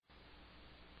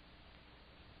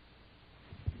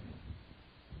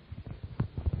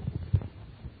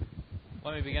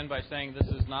Let me begin by saying this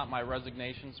is not my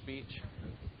resignation speech.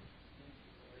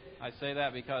 I say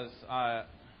that because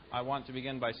I want to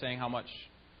begin by saying how much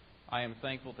I am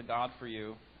thankful to God for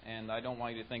you, and I don't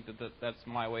want you to think that that's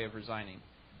my way of resigning.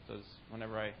 Because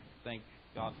whenever I thank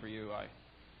God for you, I'm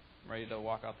ready to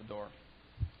walk out the door.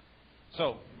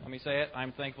 So, let me say it.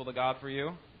 I'm thankful to God for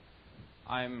you.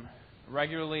 I'm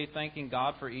regularly thanking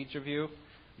God for each of you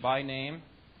by name,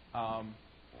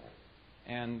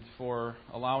 and for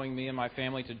allowing me and my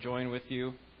family to join with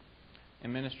you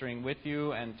in ministering with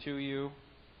you and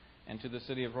to the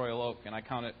city of Royal Oak. And I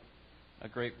count it a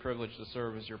great privilege to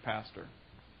serve as your pastor.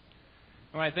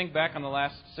 When I think back on the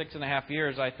last 6.5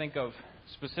 years, I think of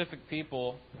specific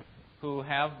people who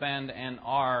have been and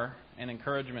are an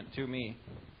encouragement to me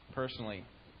personally.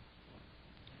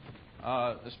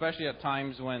 Especially at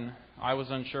times when I was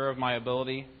unsure of my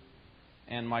ability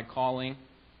and my calling,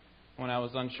 when I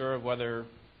was unsure of whether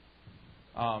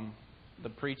the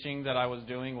preaching that I was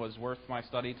doing was worth my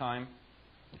study time,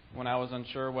 when I was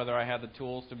unsure whether I had the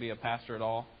tools to be a pastor at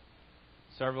all.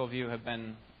 Several of you have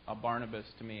been a Barnabas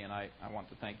to me, and I want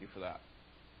to thank you for that.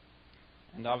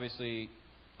 And obviously,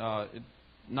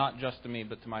 not just to me,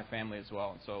 but to my family as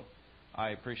well. And so I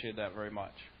appreciate that very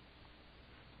much.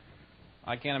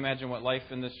 I can't imagine what life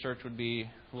in this church would be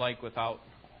like without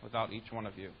each one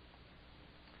of you.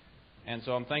 And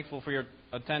so I'm thankful for your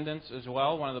attendance as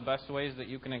well. One of the best ways that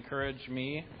you can encourage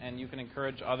me and you can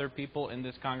encourage other people in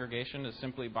this congregation is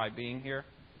simply by being here.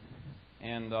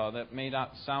 And that may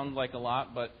not sound like a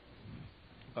lot, but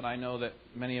I know that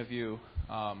many of you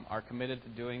are committed to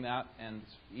doing that. And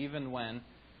even when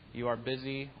you are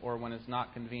busy or when it's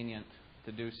not convenient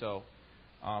to do so,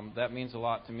 that means a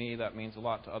lot to me. That means a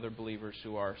lot to other believers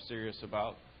who are serious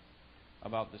about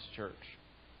this church.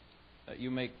 That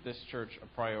you make this church a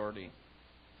priority.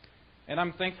 And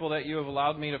I'm thankful that you have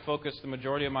allowed me to focus the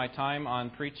majority of my time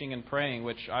on preaching and praying,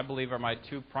 which I believe are my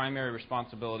two primary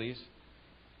responsibilities.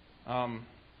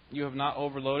 You have not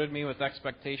overloaded me with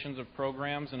expectations of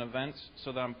programs and events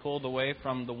so that I'm pulled away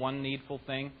from the one needful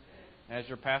thing as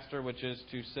your pastor, which is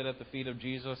to sit at the feet of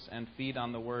Jesus and feed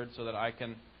on the Word so that I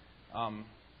can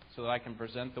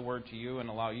present the Word to you and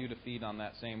allow you to feed on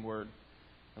that same Word,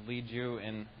 and lead you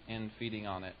in feeding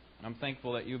on it. I'm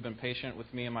thankful that you've been patient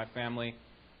with me and my family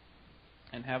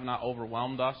and have not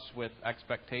overwhelmed us with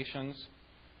expectations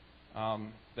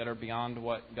that are beyond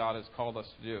what God has called us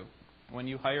to do. When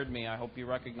you hired me, I hope you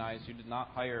recognize you did not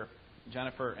hire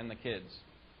Jennifer and the kids.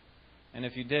 And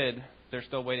if you did, they're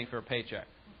still waiting for a paycheck.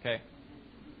 Okay?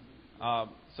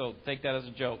 So take that as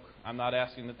a joke. I'm not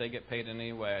asking that they get paid in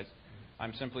any way.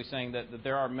 I'm simply saying that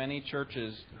there are many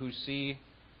churches who see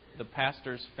the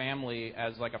pastor's family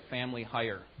as like a family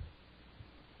hire.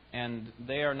 And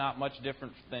they are not much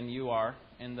different than you are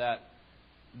in that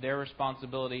their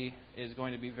responsibility is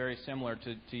going to be very similar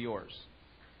to yours,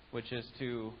 which is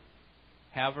to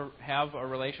have a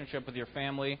relationship with your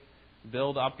family,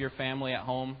 build up your family at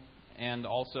home, and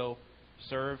also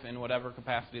serve in whatever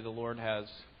capacity the Lord has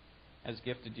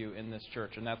gifted you in this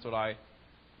church. And that's what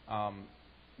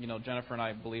Jennifer and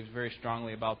I believe very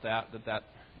strongly about that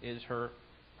is her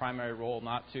primary role,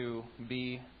 not to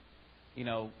be,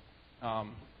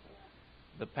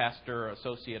 the pastor or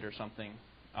associate or something.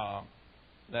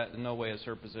 That in no way is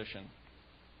her position.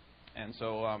 And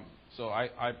so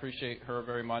I appreciate her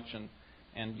very much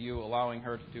and you allowing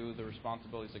her to do the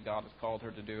responsibilities that God has called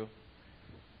her to do.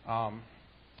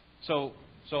 So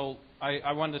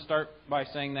I wanted to start by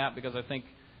saying that because I think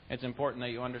it's important that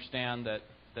you understand that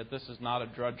this is not a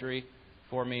drudgery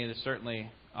for me. There's certainly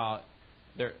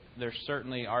there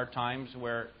certainly are times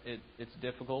where it's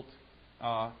difficult,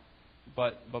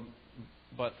 but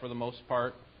for the most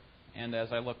part, and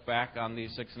as I look back on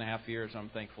these 6.5 years, I'm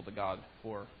thankful to God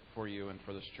for you and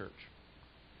for this church.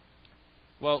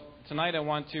 Well, tonight I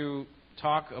want to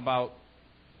talk about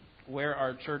where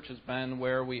our church has been,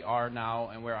 where we are now,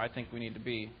 and where I think we need to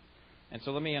be. And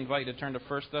so let me invite you to turn to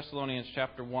 1 Thessalonians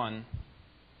chapter 1.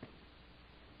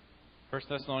 1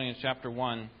 Thessalonians chapter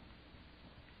 1.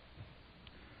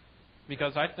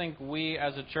 Because I think we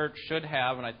as a church should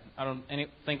have, and I don't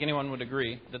think anyone would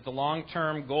agree, that the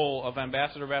long-term goal of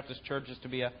Ambassador Baptist Church is to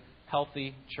be a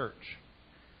healthy church.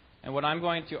 And what I'm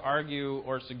going to argue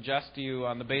or suggest to you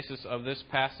on the basis of this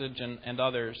passage and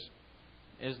others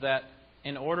is that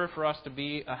in order for us to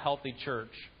be a healthy church,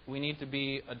 we need to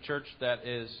be a church that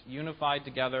is unified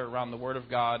together around the Word of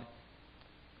God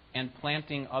and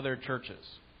planting other churches.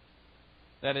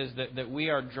 That is, that we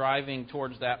are driving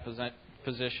towards that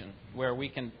position where we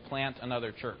can plant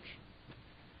another church.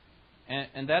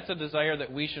 And that's a desire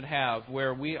that we should have,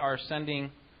 where we are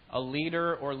sending a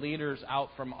leader or leaders out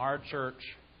from our church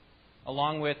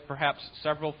along with perhaps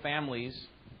several families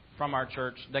from our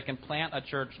church, that can plant a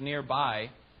church nearby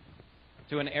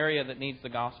to an area that needs the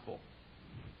gospel.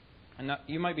 And now,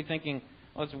 you might be thinking,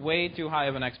 well, it's way too high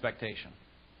of an expectation.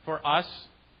 For us,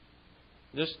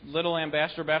 this little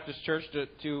Ambassador Baptist Church,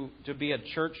 to be a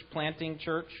church planting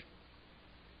church.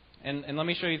 And let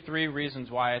me show you 3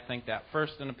 reasons why I think that.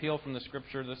 First, an appeal from the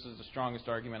Scripture. This is the strongest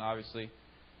argument, obviously.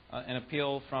 An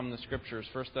appeal from the Scriptures.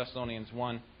 1 Thessalonians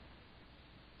 1,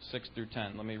 6 through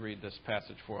 10. Let me read this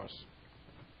passage for us.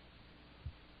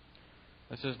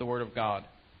 This is the Word of God.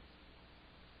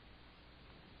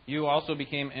 You also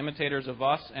became imitators of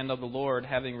us and of the Lord,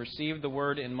 having received the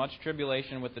Word in much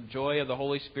tribulation with the joy of the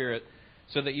Holy Spirit,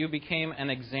 so that you became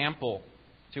an example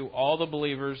to all the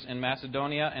believers in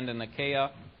Macedonia and in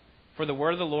Achaia. For the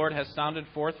word of the Lord has sounded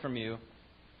forth from you,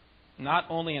 not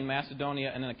only in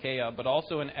Macedonia and in Achaia, but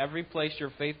also in every place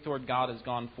your faith toward God has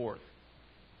gone forth,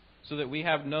 so that we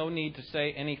have no need to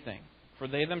say anything. For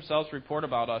they themselves report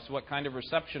about us what kind of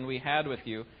reception we had with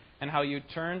you, and how you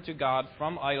turned to God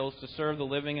from idols to serve the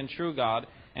living and true God,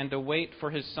 and to wait for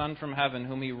His Son from heaven,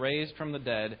 whom He raised from the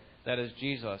dead, that is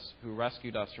Jesus, who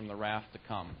rescued us from the wrath to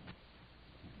come.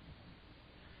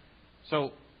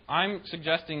 So, I'm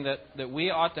suggesting that we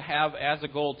ought to have as a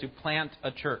goal to plant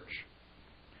a church.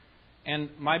 And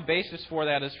my basis for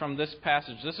that is from this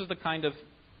passage. This is the kind of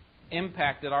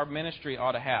impact that our ministry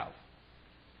ought to have.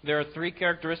 There are 3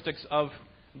 characteristics of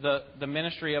the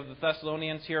ministry of the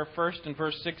Thessalonians here. First, in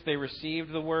verse 6, they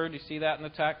received the word. You see that in the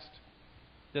text?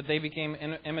 That they became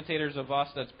imitators of us.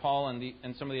 That's Paul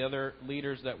and some of the other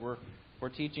leaders that were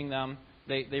teaching them.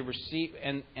 They received,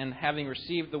 and having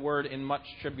received the word in much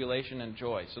tribulation and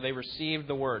joy. So they received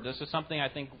the word. This is something I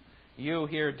think you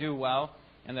here do well,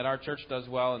 and that our church does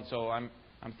well, and so I'm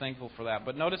thankful for that.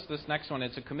 But notice this next one.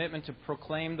 It's a commitment to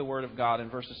proclaim the word of God in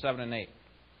verses 7 and 8.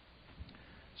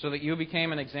 So that you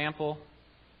became an example.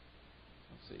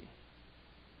 Let's see.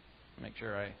 Make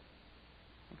sure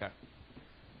okay.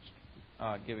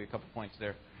 Give you a couple points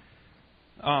there.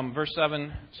 Verse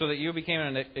 7, so that you became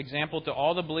an example to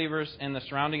all the believers in the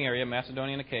surrounding area,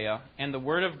 Macedonia and Achaia, and the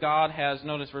word of God has,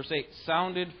 notice verse 8,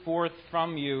 sounded forth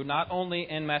from you, not only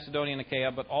in Macedonia and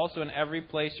Achaia, but also in every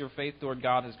place your faith toward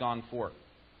God has gone forth.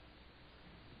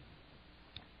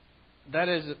 That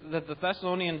is, that the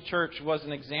Thessalonian church was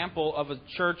an example of a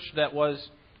church that was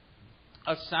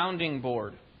a sounding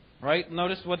board. Right?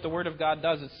 Notice what the word of God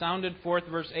does. It sounded forth,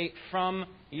 verse 8, from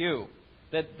you.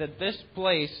 That this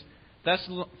place,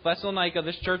 Thessalonica,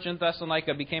 this church in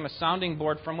Thessalonica, became a sounding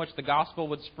board from which the gospel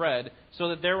would spread, so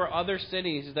that there were other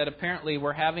cities that apparently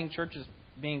were having churches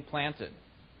being planted.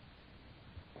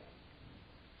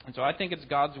 And so I think it's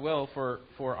God's will for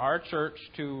our church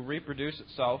to reproduce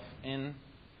itself in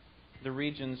the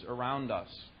regions around us.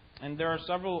 And there are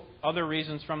several other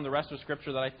reasons from the rest of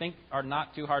Scripture that I think are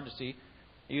not too hard to see.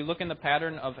 You look in the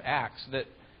pattern of Acts,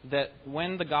 that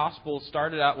when the gospel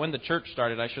started out, when the church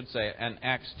started, I should say, in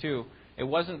Acts 2, it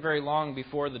wasn't very long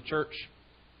before the church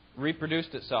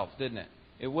reproduced itself, didn't it?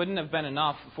 It wouldn't have been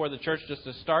enough for the church just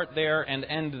to start there and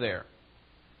end there,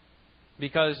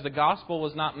 because the gospel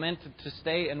was not meant to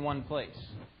stay in one place.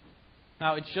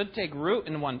 Now, it should take root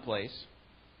in one place,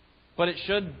 but it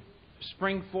should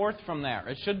spring forth from there.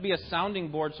 It should be a sounding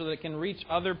board so that it can reach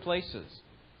other places.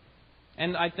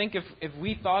 And I think if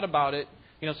we thought about it,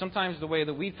 sometimes the way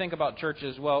that we think about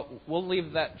churches, well, we'll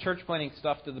leave that church planting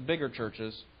stuff to the bigger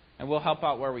churches, and we'll help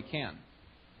out where we can.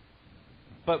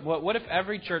 But what if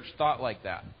every church thought like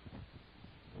that?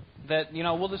 That,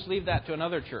 we'll just leave that to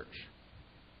another church.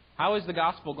 How is the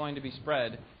gospel going to be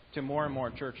spread to more and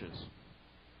more churches?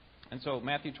 And so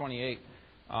Matthew 28,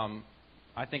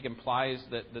 I think, implies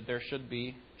that there should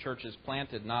be churches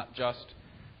planted, not just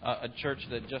a church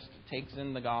that just takes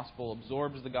in the gospel,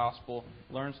 absorbs the gospel,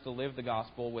 learns to live the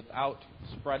gospel without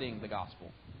spreading the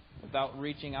gospel, without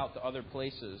reaching out to other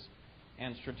places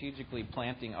and strategically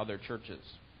planting other churches.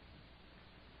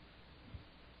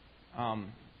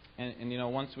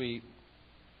 Once we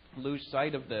lose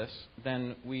sight of this,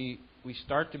 then we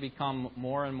start to become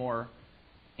more and more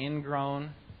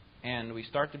ingrown, and we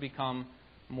start to become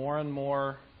more and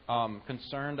more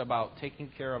concerned about taking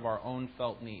care of our own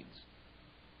felt needs,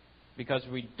 because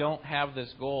we don't have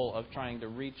this goal of trying to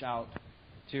reach out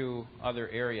to other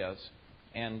areas,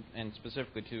 and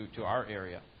specifically to our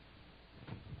area.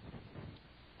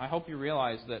 I hope you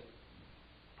realize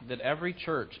that every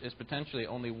church is potentially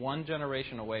only one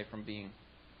generation away from being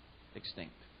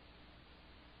extinct.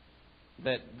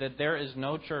 That there is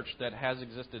no church that has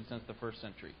existed since the first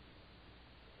century.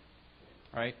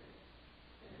 Right?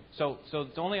 So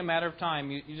it's only a matter of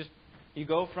time. You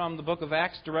go from the book of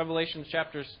Acts to Revelation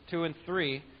chapters 2 and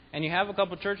 3, And you have a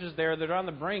couple churches there that are on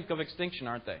the brink of extinction,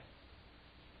 aren't they?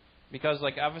 Because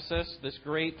like Ephesus, this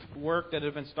great work that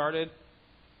had been started,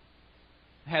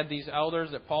 had these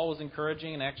elders that Paul was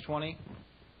encouraging in Acts 20.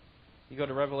 You go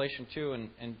to Revelation 2,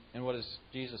 and what does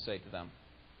Jesus say to them?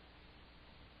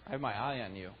 I have my eye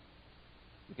on you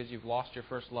because you've lost your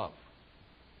first love.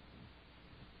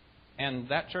 And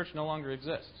that church no longer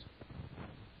exists.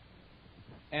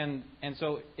 And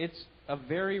so it's a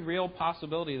very real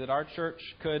possibility that our church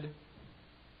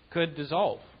could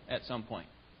dissolve at some point.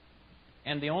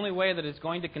 And the only way that it's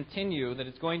going to continue, that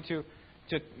it's going to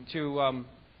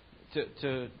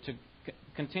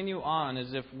continue on,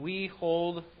 is if we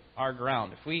hold our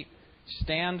ground, if we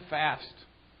stand fast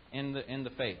in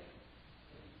the faith.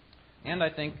 And I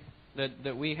think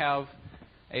that we have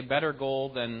a better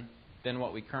goal than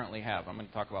what we currently have. I'm going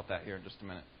to talk about that here in just a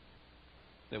minute.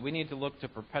 That we need to look to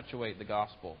perpetuate the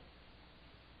gospel.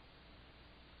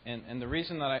 And the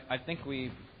reason that I think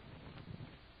we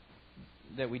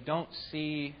don't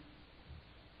see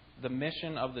the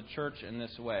mission of the church in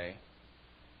this way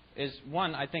is,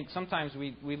 one, I think sometimes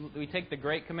we take the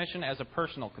Great Commission as a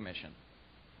personal commission.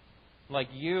 Like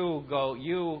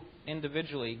you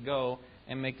individually go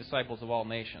and make disciples of all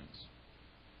nations.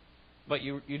 But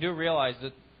you do realize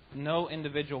that no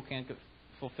individual can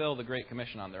fulfill the Great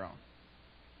Commission on their own.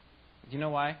 Do you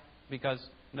know why? Because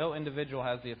no individual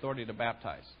has the authority to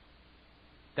baptize.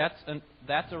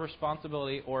 That's a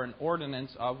responsibility or an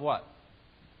ordinance of what?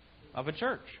 Of a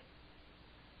church.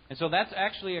 And so that's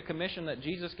actually a commission that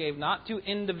Jesus gave not to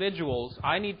individuals.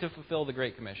 I need to fulfill the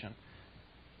Great Commission.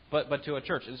 But to a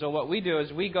church. And so what we do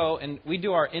is we go and we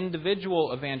do our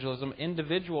individual evangelism,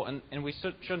 and we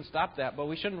shouldn't stop that, but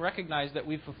we shouldn't recognize that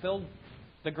we've fulfilled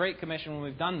the Great Commission when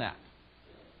we've done that.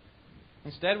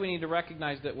 Instead, we need to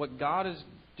recognize that what God is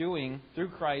doing through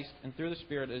Christ and through the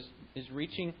Spirit is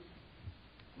reaching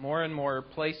more and more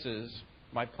places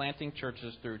by planting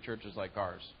churches through churches like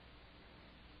ours.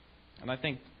 And I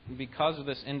think because of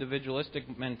this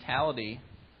individualistic mentality,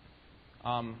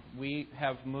 we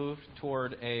have moved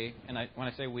toward when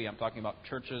I say we, I'm talking about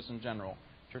churches in general,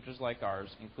 churches like ours,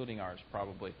 including ours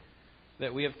probably,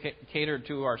 that we have catered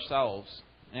to ourselves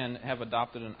and have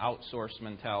adopted an outsourced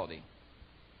mentality.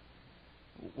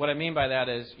 What I mean by that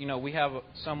is, we have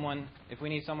someone, if we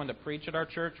need someone to preach at our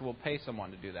church, we'll pay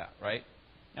someone to do that, right?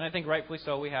 And I think rightfully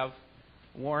so, we have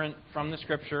warrant from the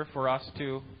Scripture for us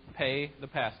to pay the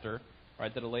pastor,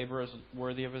 right, that a laborer is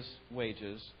worthy of his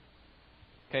wages.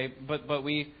 Okay, but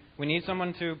we need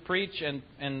someone to preach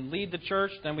and lead the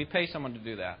church, then we pay someone to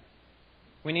do that.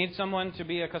 We need someone to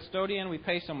be a custodian, we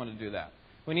pay someone to do that.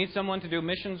 We need someone to do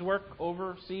missions work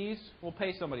overseas, we'll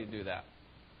pay somebody to do that.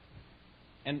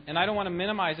 And I don't want to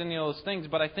minimize any of those things,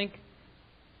 but I think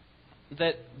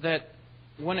that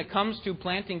when it comes to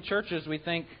planting churches, we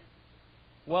think,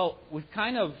 well, we've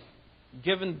kind of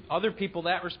given other people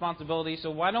that responsibility,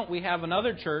 so why don't we have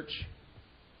another church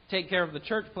take care of the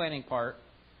church planting part,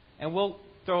 and we'll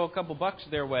throw a couple bucks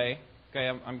their way. Okay,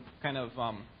 I'm kind of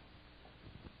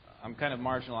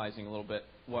marginalizing a little bit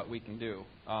what we can do,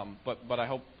 but I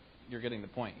hope you're getting the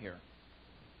point here.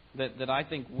 That I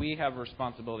think we have a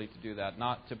responsibility to do that,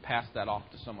 not to pass that off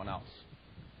to someone else.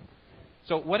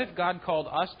 So what if God called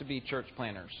us to be church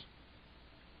planners?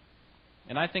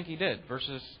 And I think He did.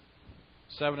 Verses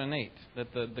 7 and 8.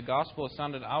 That the gospel is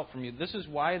sounded out from you. This is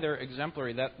why they're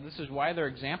exemplary. This is why they're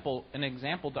an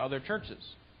example to other churches.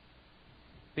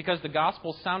 Because the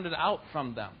gospel sounded out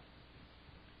from them.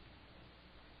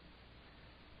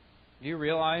 Do you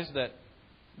realize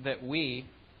that we,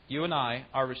 you and I,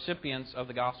 are recipients of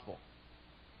the gospel?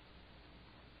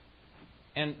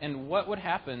 And what would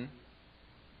happen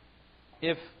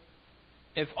if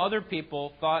other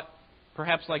people thought,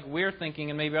 perhaps like we're thinking,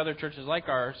 and maybe other churches like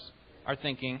ours are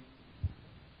thinking,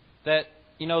 that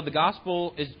the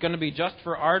gospel is going to be just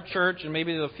for our church and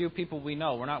maybe the few people we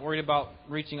know. We're not worried about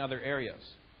reaching other areas.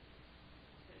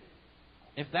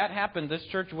 If that happened, this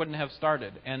church wouldn't have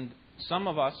started, and some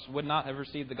of us would not have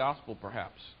received the gospel,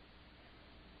 perhaps.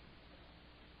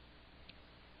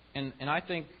 And I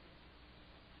think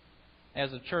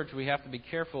as a church we have to be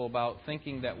careful about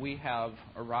thinking that we have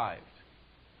arrived.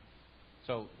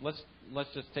 So let's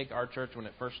just take our church when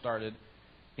it first started.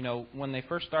 When they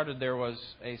first started, there was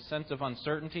a sense of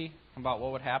uncertainty about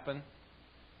what would happen.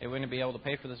 Are we going to be able to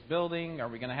pay for this building? Are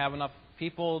we going to have enough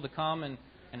people to come and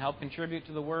help contribute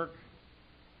to the work?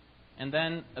 And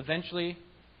then eventually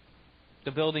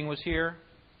the building was here.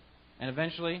 And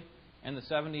eventually in the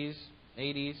 70s,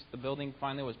 80s, the building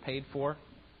finally was paid for.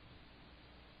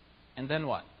 And then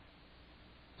what?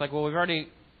 It's like, well, we've already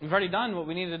done what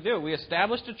we needed to do. We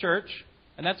established a church,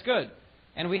 and that's good.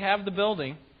 And we have the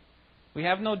building. We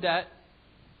have no debt.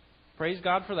 Praise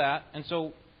God for that. And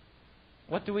so,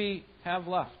 what do we have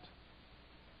left?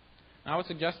 And I would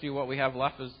suggest to you what we have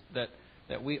left is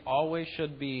that we always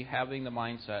should be having the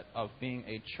mindset of being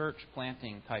a church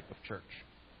planting type of church.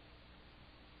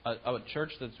 A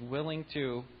church that's willing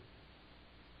to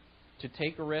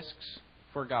take risks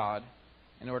for God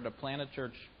in order to plant a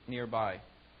church nearby.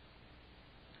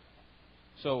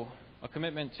 So, a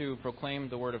commitment to proclaim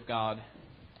the Word of God.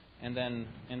 And then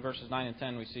in verses 9 and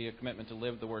 10 we see a commitment to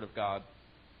live the Word of God.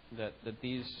 That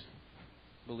these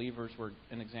believers were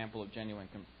an example of genuine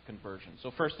conversion.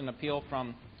 So first, an appeal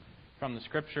from the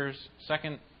Scriptures.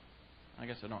 Second, I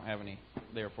guess I don't have any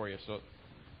there for you, so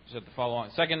just have to follow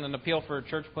on. Second, an appeal for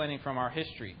church planting from our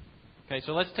history. Okay,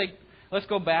 so let's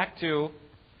go back to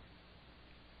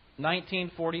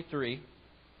 1943.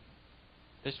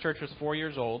 This church was 4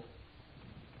 years old,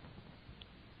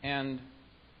 and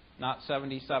not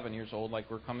 77 years old like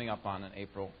we're coming up on in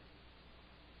April.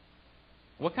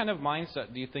 What kind of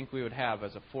mindset do you think we would have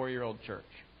as a 4-year-old church?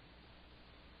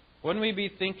 Wouldn't we be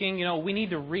thinking, we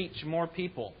need to reach more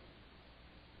people?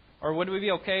 Or would we be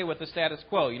okay with the status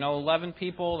quo? 11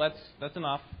 people, that's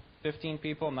enough. 15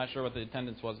 people, I'm not sure what the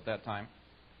attendance was at that time.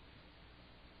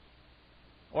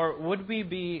 Or would we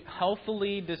be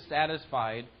healthily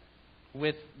dissatisfied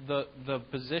with the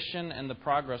position and the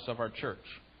progress of our church?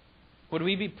 Would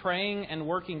we be praying and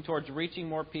working towards reaching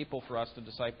more people for us to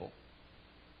disciple?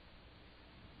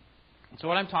 So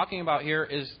what I'm talking about here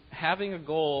is having a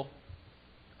goal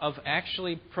of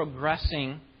actually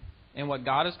progressing in what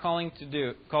God is calling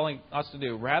us to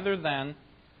do, rather than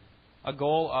a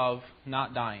goal of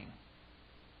not dying.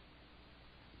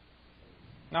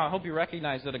 Now, I hope you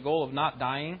recognize that a goal of not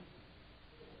dying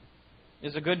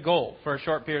is a good goal for a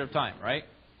short period of time, right?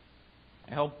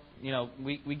 I hope,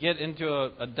 we get into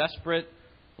a desperate,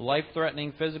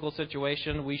 life-threatening physical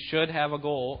situation. We should have a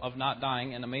goal of not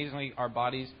dying, and amazingly, our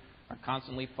bodies are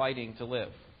constantly fighting to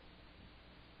live.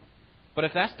 But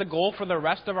if that's the goal for the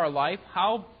rest of our life,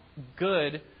 how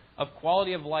good of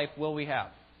quality of life will we have?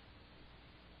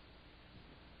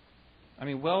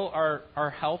 Will our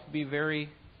health be very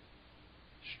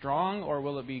strong, or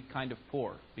will it be kind of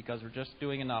poor because we're just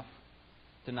doing enough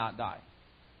to not die,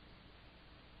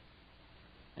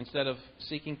 instead of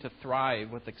seeking to thrive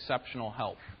with exceptional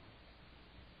health?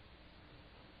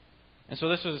 And so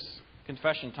this is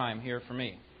confession time here for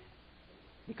me,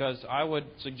 because I would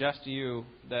suggest to you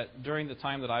that during the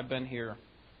time that I've been here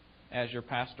as your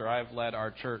pastor, I've led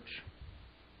our church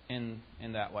in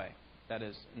that way. That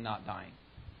is, not dying.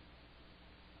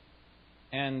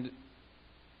 And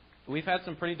we've had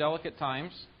some pretty delicate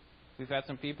times. We've had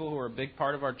some people who are a big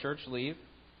part of our church leave.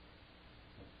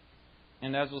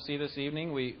 And as we'll see this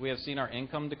evening, we have seen our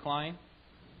income decline.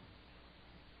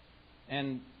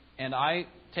 And I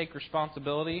take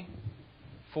responsibility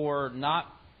for not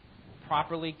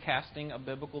properly casting a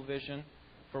biblical vision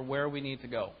for where we need to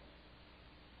go.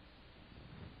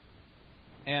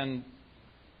 And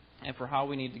for how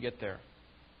we need to get there.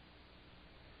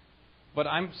 But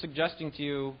I'm suggesting to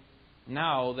you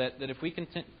now that if we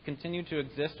continue to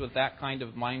exist with that kind of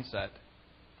mindset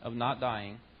of not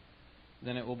dying,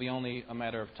 then it will be only a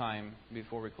matter of time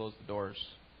before we close the doors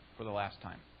for the last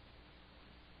time.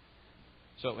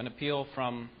 So an appeal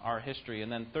from our history,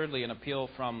 and then thirdly, an appeal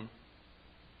from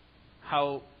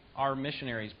how our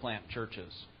missionaries plant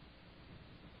churches.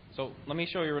 So let me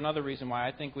show you another reason why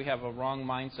I think we have a wrong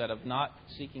mindset of not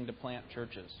seeking to plant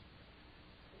churches.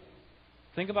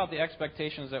 Think about the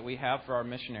expectations that we have for our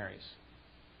missionaries.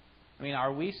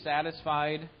 Are we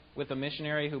satisfied with a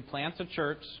missionary who plants a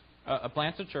church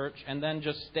and then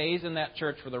just stays in that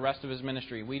church for the rest of his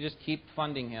ministry? We just keep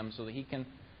funding him so that he can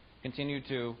continue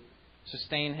to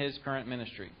sustain his current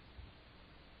ministry.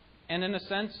 And in a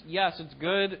sense, yes, it's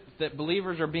good that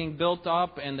believers are being built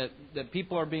up and that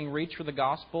people are being reached for the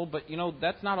gospel, but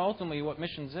that's not ultimately what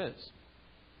missions is.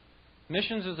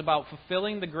 Missions is about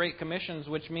fulfilling the Great Commissions,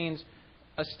 which means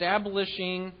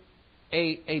establishing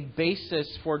a basis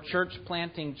for church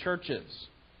planting churches.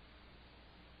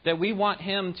 That we want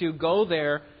Him to go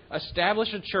there,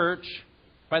 establish a church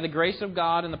by the grace of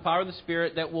God and the power of the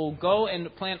Spirit that will go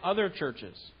and plant other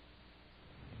churches.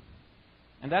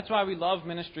 And that's why we love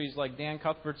ministries like Dan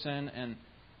Cuthbertson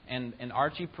and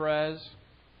Archie Perez.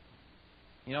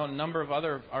 A number of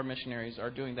other of our missionaries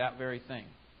are doing that very thing.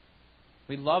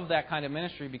 We love that kind of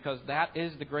ministry because that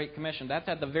is the Great Commission. That's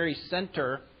at the very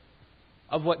center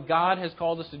of what God has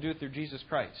called us to do through Jesus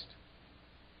Christ.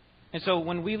 And so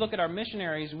when we look at our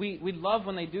missionaries, we love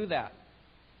when they do that.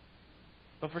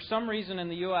 But for some reason in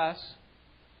the U.S.,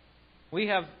 we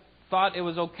have thought it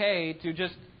was okay to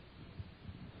just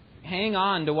hang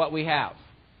on to what we have.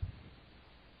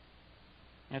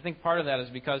 And I think part of that is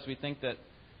because we think that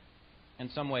in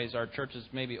some ways our church is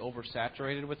maybe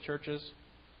oversaturated with churches.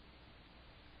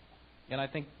 And I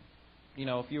think,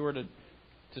 if you were to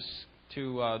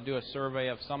do a survey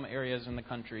of some areas in the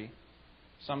country,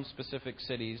 some specific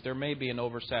cities, there may be an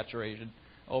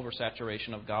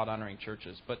oversaturation of God-honoring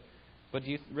churches. But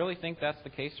do you really think that's the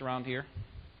case around here?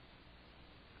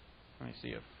 Let me see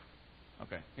if...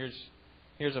 Okay,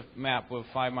 here's a map with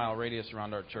a 5-mile radius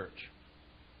around our church.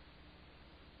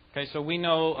 Okay, so we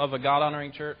know of a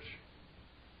God-honoring church.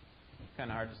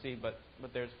 Kind of hard to see, but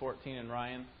there's 14 in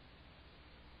Ryan.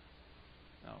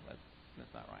 No,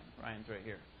 that's not Ryan. Ryan's right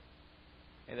here.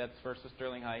 Okay, that's First of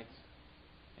Sterling Heights.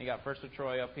 You got First of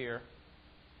Troy up here.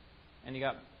 And you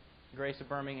got Grace of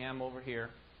Birmingham over here.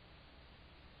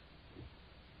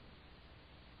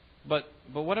 But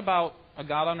what about a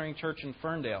God-honoring church in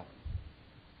Ferndale?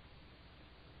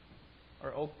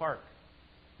 Or Oak Park?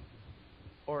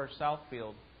 Or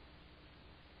Southfield?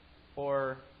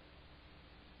 Or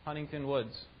Huntington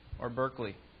Woods? Or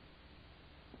Berkeley?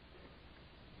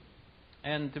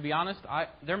 And to be honest,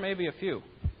 there may be a few.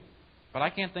 But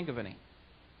I can't think of any.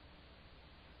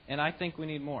 And I think we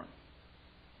need more.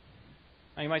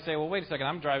 Now you might say, well, wait a second,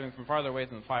 I'm driving from farther away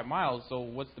than 5 miles, so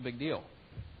what's the big deal?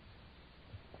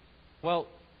 Well,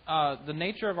 the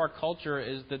nature of our culture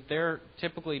is that they're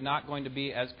typically not going to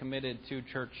be as committed to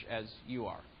church as you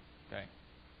are. Okay?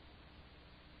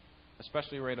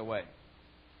 Especially right away.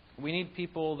 We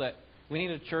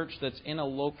need a church that's in a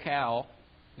locale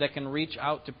that can reach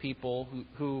out to people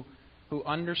who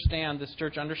understand, this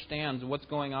church understands what's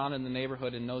going on in the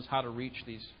neighborhood and knows how to reach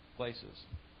these places.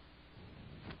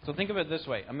 So think of it this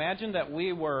way. Imagine that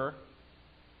we were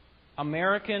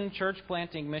American church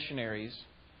planting missionaries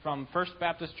from First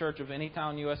Baptist Church of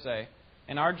Anytown, USA,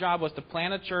 and our job was to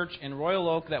plant a church in Royal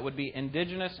Oak that would be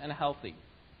indigenous and healthy.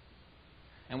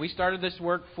 And we started this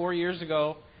work 4 years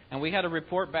ago, and we had a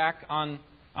report back to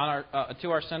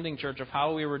our sending church of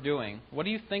how we were doing. What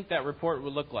do you think that report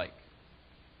would look like?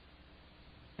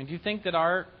 And do you think that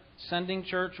our sending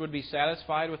church would be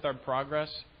satisfied with our progress?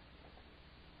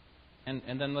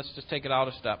 And then let's just take it out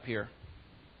a step here.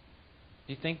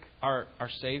 Do you think our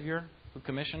Savior, who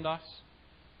commissioned us,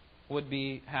 would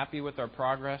be happy with our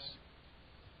progress?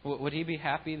 Would He be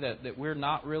happy that we're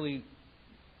not really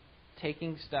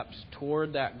taking steps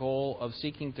toward that goal of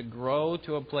seeking to grow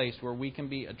to a place where we can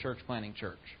be a church planting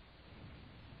church?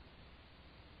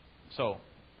 So,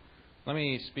 let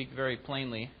me speak very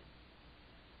plainly.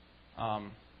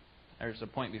 There's a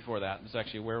point before that. It's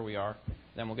actually where we are.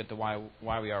 Then we'll get to why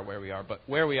we are where we are. But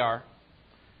where we are,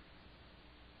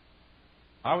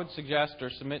 I would suggest or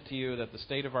submit to you that the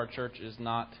state of our church is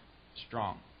not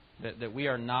strong. That we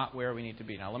are not where we need to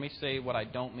be. Now, let me say what I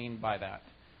don't mean by that.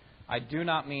 I do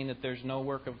not mean that there's no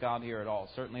work of God here at all.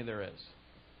 Certainly there is.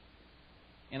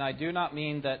 And I do not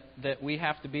mean that we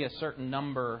have to be a certain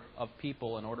number of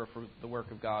people in order for the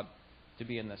work of God to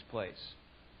be in this place.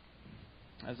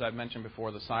 As I've mentioned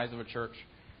before, the size of a church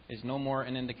is no more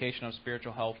an indication of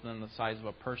spiritual health than the size of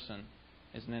a person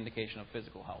is an indication of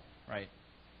physical health, right?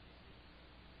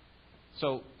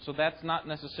 So that's not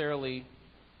necessarily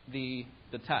the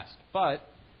test. But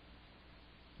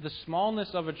the smallness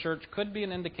of a church could be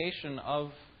an indication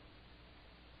of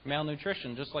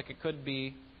malnutrition, just like it could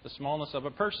be the smallness of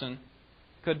a person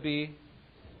could be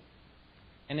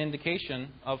an indication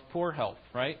of poor health,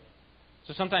 right?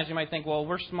 So sometimes you might think, well,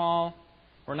 we're small,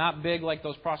 we're not big like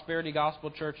those prosperity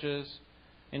gospel churches,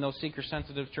 those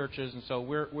seeker-sensitive churches, and so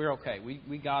we're okay.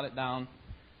 We got it down.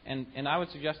 And I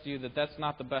would suggest to you that that's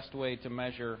not the best way to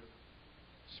measure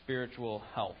spiritual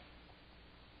health.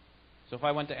 So if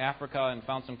I went to Africa and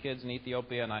found some kids in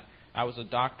Ethiopia, and I was a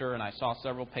doctor and I saw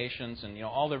several patients, and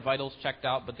all their vitals checked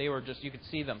out, but they were just, you could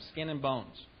see them, skin and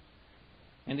bones.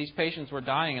 And these patients were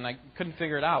dying, and I couldn't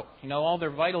figure it out. All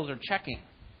their vitals are checking.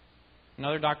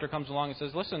 Another doctor comes along and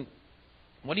says, listen,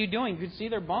 what are you doing? You can see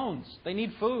their bones. They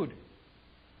need food.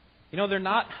 They're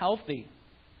not healthy.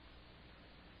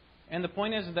 And the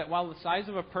point is that while the size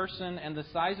of a person and the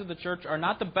size of the church are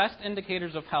not the best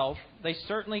indicators of health, they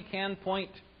certainly can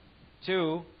point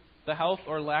to the health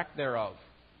or lack thereof.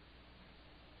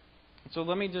 So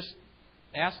let me just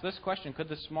ask this question. Could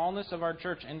the smallness of our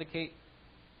church indicate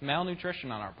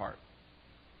malnutrition on our part?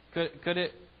 Could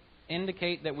it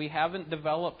indicate that we haven't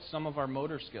developed some of our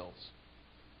motor skills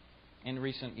in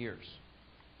recent years?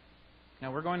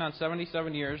 Now, we're going on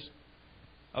 77 years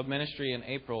of ministry in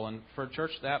April, and for a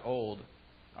church that old,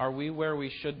 are we where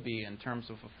we should be in terms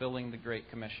of fulfilling the Great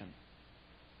Commission?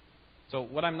 So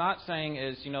what I'm not saying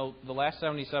is, the last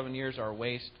 77 years are a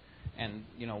waste, And,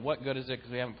 what good is it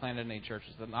because we haven't planted any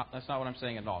churches? That's not what I'm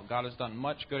saying at all. God has done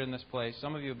much good in this place.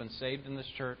 Some of you have been saved in this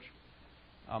church.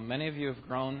 Many of you have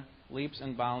grown leaps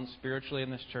and bounds spiritually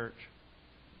in this church.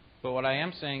 But what I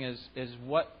am saying is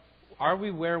what are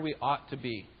we where we ought to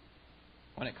be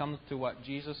when it comes to what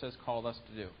Jesus has called us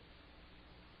to do?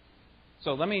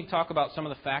 So let me talk about some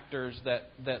of the factors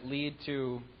that lead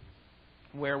to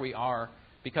where we are.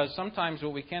 Because sometimes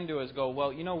what we can do is go,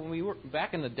 well, when we were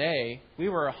back in the day, we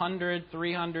were 100,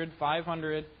 300,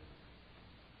 500.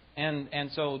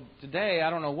 And so today, I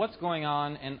don't know what's going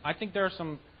on. And I think there are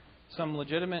some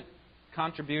legitimate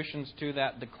contributions to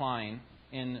that decline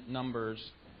in numbers.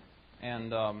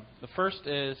 And the first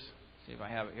is, see if I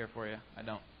have it here for you. I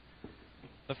don't.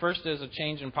 The first is a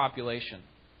change in population.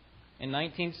 In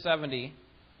 1970,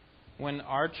 when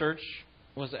our church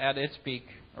was at its peak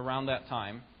around that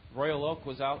time, Royal Oak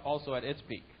was also at its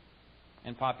peak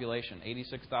in population,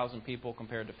 86,000 people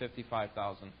compared to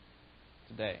 55,000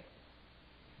 today.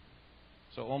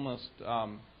 So almost a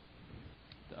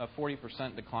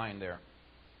 40% decline there.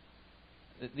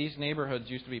 These neighborhoods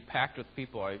used to be packed with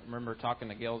people. I remember talking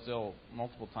to Gail Zill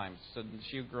multiple times. Said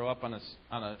she grew up on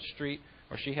a street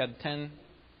where she had 10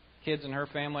 kids in her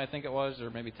family, I think it was, or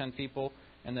maybe 10 people,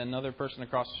 and then another person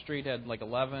across the street had like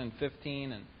 11 and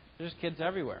 15, and there's kids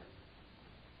everywhere.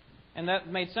 And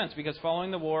that made sense because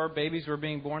following the war, babies were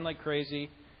being born like crazy.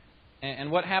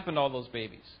 And what happened to all those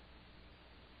babies?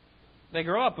 They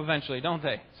grow up eventually, don't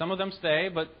they? Some of them stay,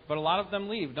 but a lot of them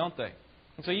leave, don't they?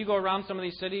 And so you go around some of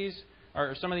these cities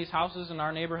or some of these houses in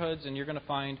our neighborhoods, and you're going to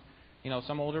find,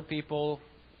 some older people,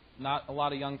 not a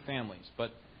lot of young families.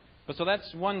 But so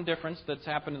that's one difference that's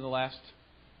happened in the last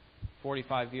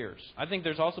 45 years. I think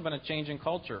there's also been a change in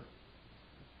culture.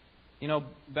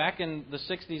 Back in the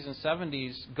 60s and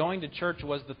 70s, going to church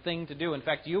was the thing to do. In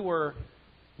fact, you were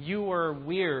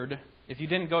weird if you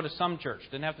didn't go to some church.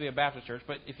 It didn't have to be a Baptist church,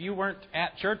 but if you weren't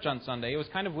at church on Sunday, it was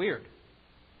kind of weird.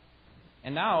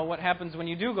 And now, what happens when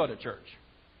you do go to church?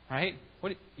 Right?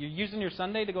 You're using your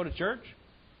Sunday to go to church?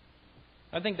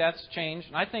 I think that's changed.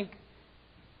 And I think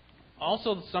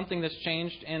also something that's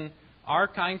changed in our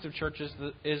kinds of churches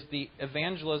is the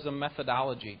evangelism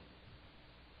methodology.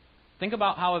 Think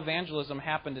about how evangelism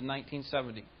happened in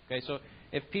 1970. Okay, so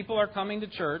if people are coming to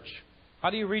church, how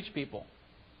do you reach people?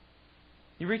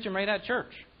 You reach them right at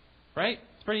church, right?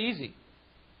 It's pretty easy.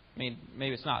 I mean,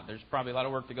 maybe it's not. There's probably a lot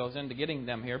of work that goes into getting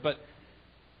them here, but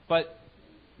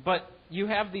you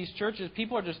have these churches.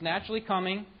 People are just naturally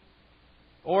coming,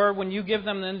 or when you give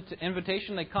them the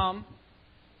invitation, they come.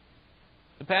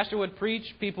 The pastor would preach.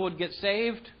 People would get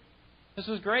saved. This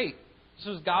was great. This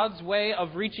was God's way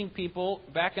of reaching people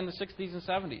back in the 60s and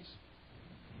 70s.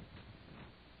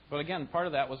 But again, part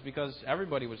of that was because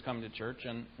everybody was coming to church,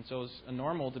 and so it was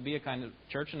normal to be a kind of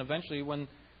church. And eventually, when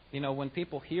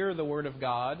people hear the Word of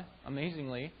God,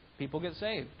 amazingly, people get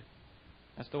saved.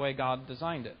 That's the way God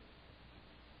designed it.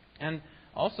 And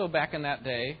also back in that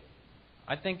day,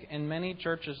 I think in many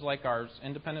churches like ours,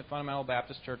 independent fundamental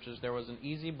Baptist churches, there was an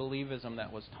easy believism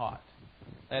that was taught.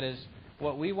 That is,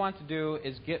 what we want to do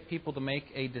is get people to make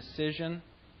a decision.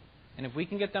 And if we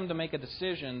can get them to make a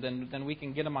decision, then we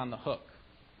can get them on the hook.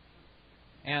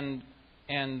 And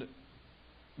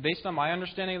based on my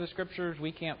understanding of the Scriptures,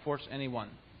 we can't force anyone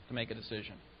to make a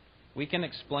decision. We can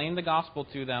explain the gospel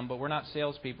to them, but we're not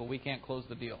salespeople. We can't close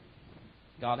the deal.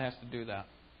 God has to do that.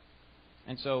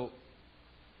 And so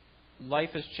life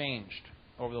has changed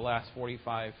over the last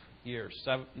 45 years.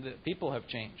 The people have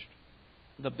changed.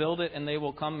 The build it and they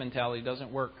will come mentality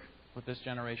doesn't work with this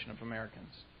generation of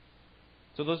Americans.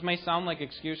 So those may sound like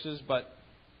excuses, but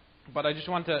I just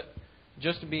want to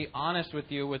be honest with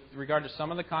you with regard to some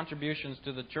of the contributions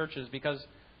to the churches, because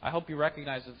I hope you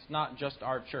recognize it's not just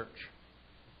our church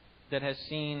that has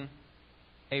seen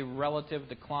a relative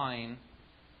decline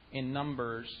in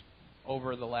numbers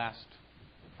over the last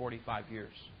 45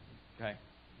 years. Okay?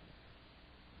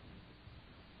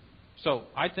 So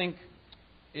I think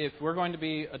if we're going to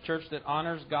be a church that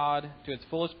honors God to its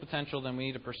fullest potential, then we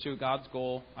need to pursue God's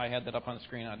goal. I had that up on the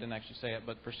screen. I didn't actually say it,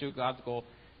 but pursue God's goal.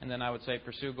 And then I would say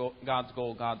pursue God's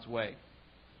goal, God's way.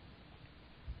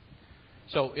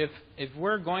 So if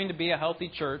we're going to be a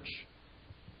healthy church,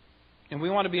 and we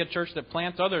want to be a church that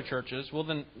plants other churches, well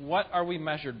then what are we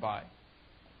measured by?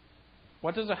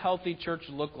 What does a healthy church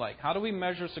look like? How do we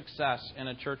measure success in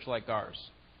a church like ours?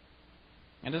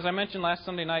 And as I mentioned last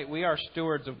Sunday night, we are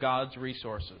stewards of God's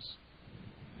resources.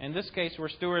 In this case, we're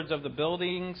stewards of the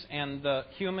buildings and the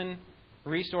human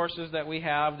resources that we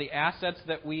have, the assets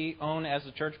that we own as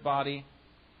a church body.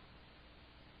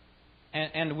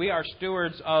 And we are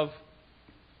stewards of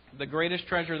the greatest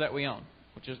treasure that we own,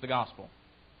 which is the gospel.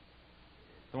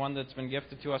 the one that's been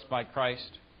gifted to us by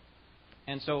Christ.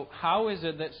 And so how is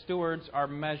it that stewards are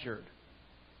measured?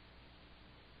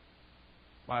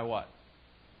 By what?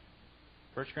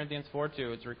 1 Corinthians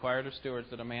 4:2, it's required of stewards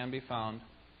that a man be found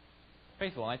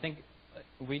faithful. And I think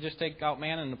we just take out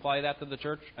man and apply that to the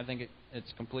church, I think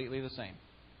it's completely the same.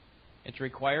 It's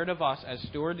required of us as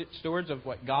stewards of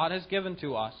what God has given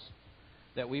to us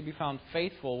that we be found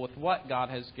faithful with what God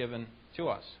has given to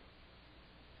us.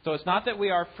 So it's not that we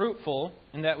are fruitful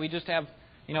and that we just have,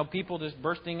 people just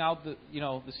bursting out the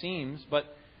seams, but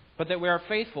that we are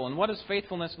faithful. And what does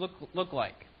faithfulness look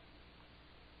like?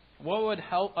 What would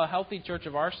a healthy church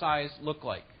of our size look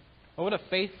like? What would a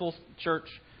faithful church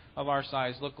of our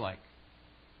size look like?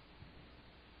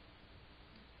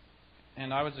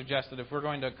 And I would suggest that if we're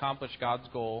going to accomplish God's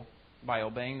goal by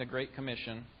obeying the Great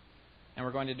Commission, and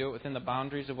we're going to do it within the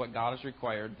boundaries of what God has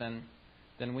required, then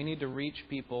we need to reach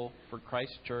people for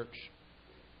Christ's church,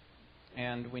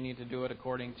 and we need to do it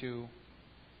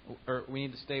we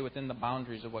need to stay within the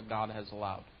boundaries of what God has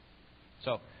allowed.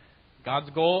 So, God's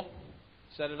goal,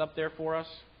 set it up there for us.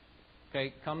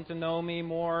 Okay, come to know me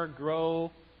more,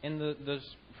 grow in the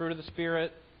fruit of the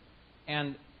Spirit,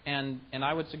 and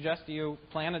I would suggest to you,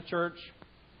 plant a church,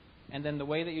 and then the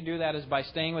way that you do that is by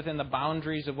staying within the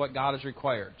boundaries of what God has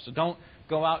required. So don't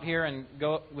go out here and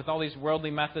go with all these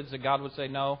worldly methods that God would say,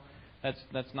 no,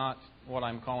 that's not what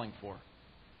I'm calling for.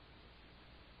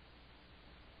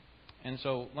 And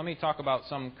so let me talk about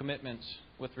some commitments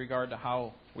with regard to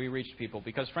how we reach people.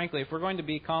 Because frankly, if we're going to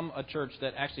become a church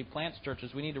that actually plants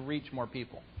churches, we need to reach more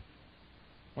people.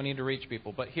 We need to reach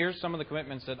people. But here's some of the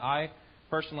commitments that I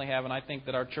personally have, and I think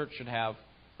that our church should have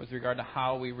with regard to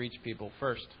how we reach people.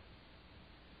 First,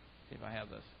 see if I have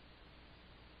this.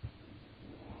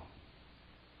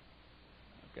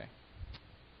 Okay.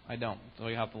 I don't, so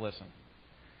you have to listen.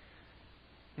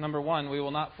 Number one, we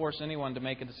will not force anyone to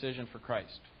make a decision for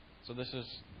Christ. So this is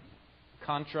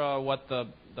contra what the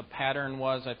pattern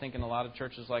was, I think, in a lot of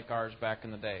churches like ours back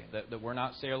in the day. That we're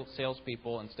not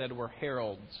salespeople. Instead, we're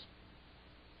heralds.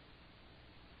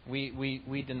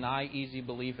 We deny easy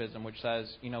beliefism, which says,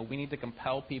 we need to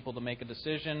compel people to make a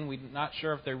decision. We're not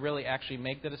sure if they really actually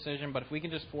make the decision, but if we can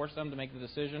just force them to make the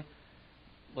decision,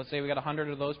 let's say we got 100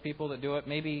 of those people that do it,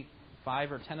 maybe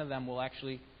 5 or 10 of them will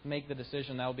actually make the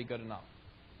decision. That will be good enough.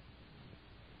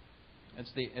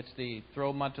 It's the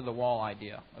throw mud to the wall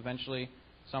idea. Eventually,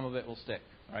 some of it will stick,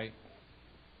 right?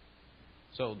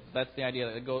 So that's the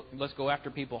idea. Let's go after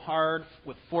people hard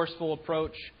with forceful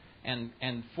approach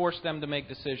and force them to make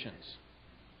decisions.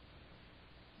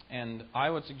 And I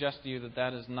would suggest to you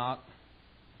that is not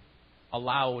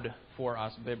allowed for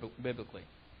us biblically.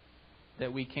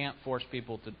 That we can't force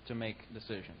people to make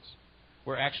decisions.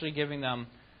 We're actually giving them,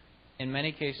 in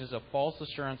many cases, a false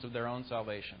assurance of their own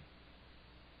salvation.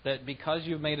 That because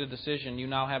you've made a decision, you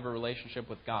now have a relationship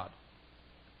with God.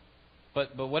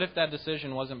 But what if that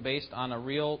decision wasn't based on a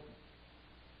real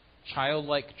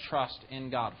childlike trust in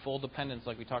God, full dependence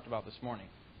like we talked about this morning?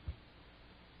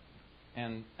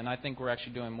 And I think we're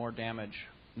actually doing more damage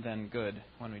than good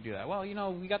when we do that. Well,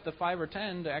 we got the 5 or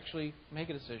 10 to actually make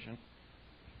a decision.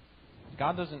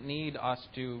 God doesn't need us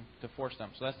to force them.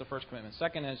 So that's the first commitment.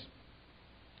 Second is,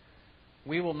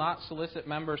 we will not solicit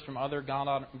members from other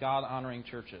God-honoring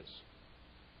churches.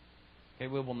 Okay,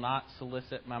 we will not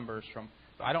solicit members from...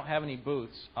 I don't have any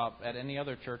booths up at any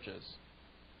other churches.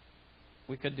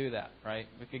 We could do that, right?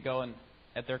 We could go and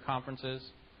at their conferences,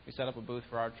 we set up a booth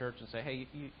for our church and say, hey,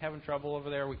 you having trouble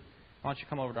over there? Why don't you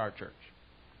come over to our church?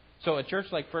 So a church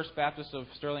like First Baptist of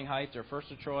Sterling Heights or First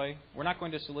of Troy, we're not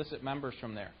going to solicit members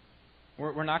from there.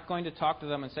 We're not going to talk to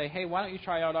them and say, hey, why don't you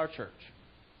try out our church?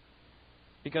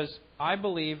 Because I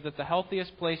believe that the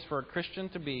healthiest place for a Christian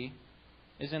to be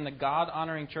is in the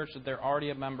God-honoring church that they're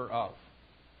already a member of.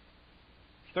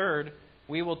 Third,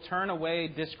 we will turn away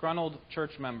disgruntled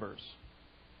church members.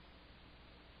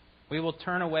 We will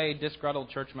turn away disgruntled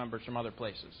church members from other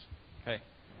places. Okay,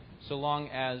 so long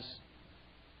as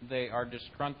they are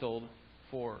disgruntled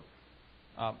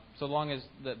so long as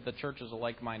the church is a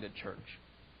like-minded church.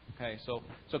 Okay, so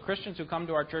Christians who come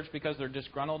to our church because they're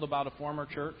disgruntled about a former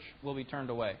church will be turned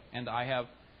away. And I have,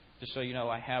 just so you know,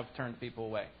 I have turned people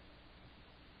away.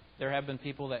 There have been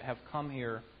people that have come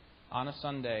here on a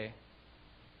Sunday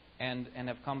and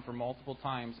have come for multiple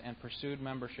times and pursued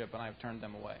membership, and I've turned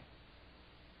them away.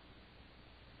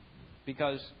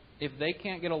 Because if they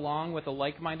can't get along with a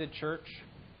like-minded church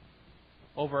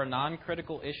over a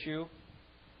non-critical issue,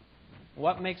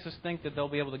 what makes us think that they'll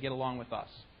be able to get along with us?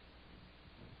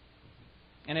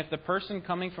 And if the person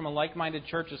coming from a like-minded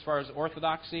church as far as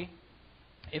orthodoxy,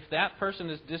 if that person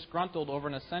is disgruntled over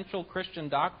an essential Christian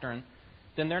doctrine,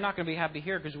 then they're not going to be happy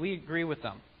here because we agree with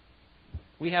them.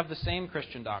 We have the same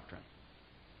Christian doctrine.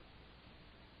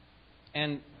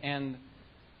 And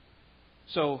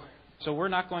so we're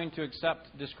not going to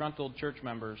accept disgruntled church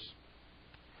members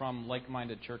from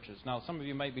like-minded churches. Now, some of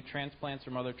you might be transplants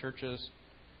from other churches,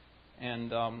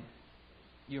 and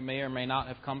you may or may not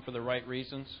have come for the right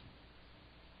reasons.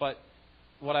 But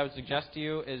what I would suggest to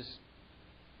you is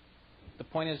the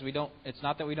point is it's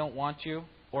not that we don't want you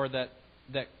or that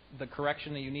the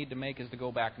correction that you need to make is to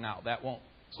go back now. That won't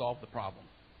solve the problem.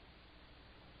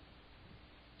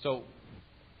 So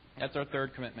that's our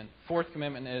third commitment. Fourth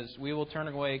commitment is we will turn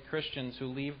away Christians who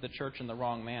leave the church in the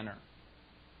wrong manner.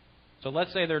 So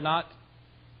let's say they're not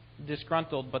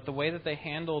disgruntled, but the way that they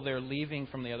handle their leaving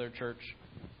from the other church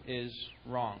is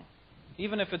wrong.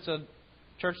 Even if it's a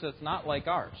church that's not like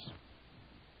ours.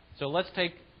 So let's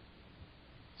take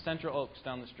Central Oaks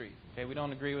down the street. Okay, we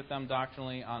don't agree with them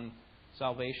doctrinally on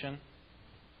salvation.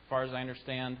 As far as I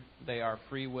understand, they are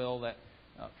free will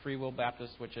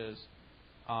Baptists, which is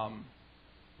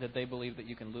that they believe that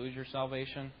you can lose your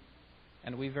salvation.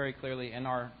 And we very clearly, in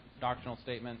our doctrinal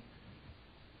statement,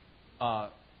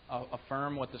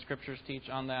 affirm what the Scriptures teach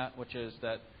on that, which is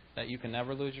that you can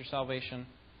never lose your salvation.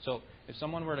 So if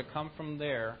someone were to come from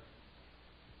there,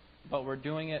 but we're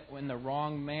doing it in the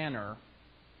wrong manner,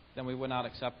 then we would not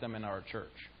accept them in our church.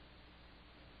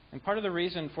 And part of the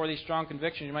reason for these strong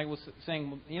convictions, you might be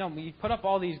saying, we put up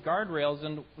all these guardrails,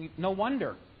 and no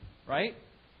wonder, right?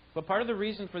 But part of the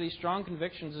reason for these strong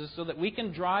convictions is so that we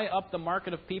can dry up the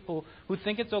market of people who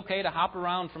think it's okay to hop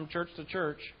around from church to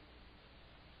church.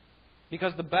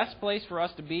 Because the best place for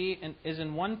us to be is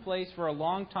in one place for a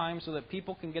long time so that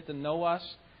people can get to know us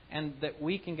and that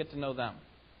we can get to know them.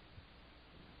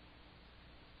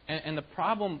 And the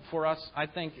problem for us, I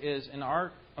think, is in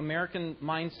our American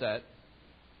mindset,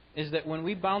 is that when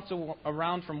we bounce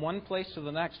around from one place to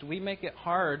the next, we make it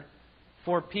hard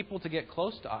for people to get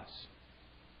close to us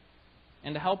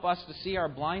and to help us to see our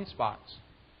blind spots.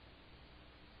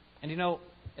 And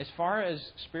as far as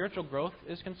spiritual growth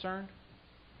is concerned,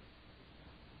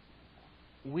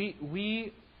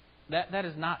 that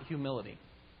is not humility.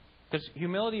 Because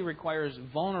humility requires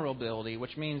vulnerability,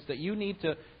 which means that you need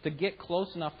to get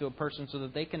close enough to a person so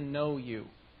that they can know you.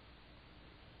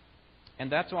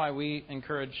 And that's why we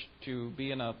encourage to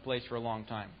be in a place for a long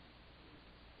time.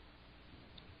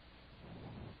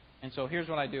 And so here's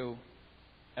what I do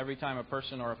every time a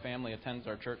person or a family attends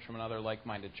our church from another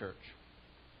like-minded church.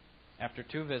 After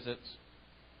 2 visits,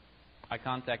 I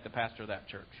contact the pastor of that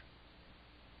church.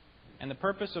 And the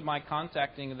purpose of my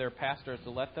contacting their pastor is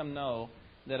to let them know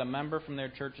that a member from their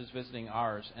church is visiting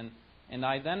ours. And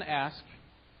I then ask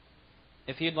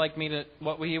if he'd like me to,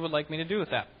 what he would like me to do with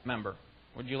that member.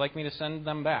 Would you like me to send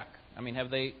them back? I mean,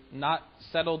 have they not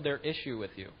settled their issue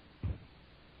with you?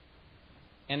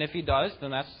 And if he does,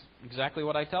 then that's exactly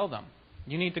what I tell them.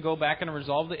 You need to go back and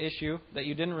resolve the issue that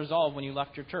you didn't resolve when you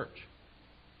left your church.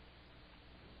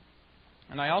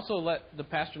 And I also let the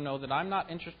pastor know that I'm not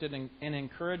interested in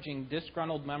encouraging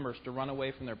disgruntled members to run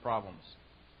away from their problems.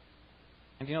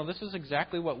 And this is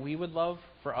exactly what we would love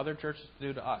for other churches to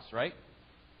do to us, right?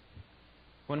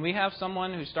 When we have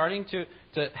someone who's starting to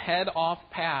head off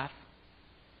path,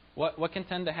 what can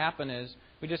tend to happen is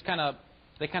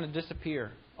they kind of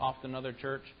disappear off to another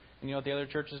church. And you know what the other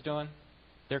church is doing?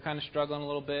 They're kind of struggling a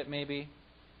little bit maybe,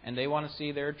 and they want to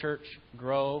see their church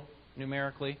grow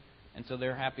numerically, and so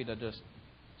they're happy to just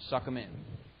suck them in.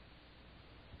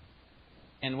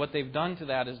 And what they've done to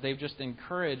that is they've just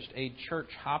encouraged a church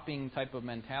hopping type of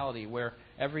mentality where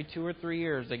every 2 or 3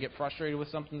 years they get frustrated with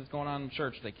something that's going on in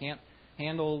church. They can't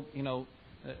handle,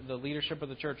 the leadership of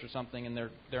the church or something, and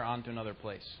they're on to another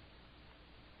place.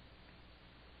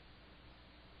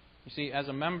 You see, as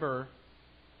a member,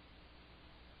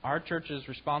 our church is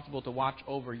responsible to watch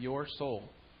over your soul.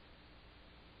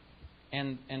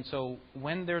 And so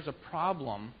when there's a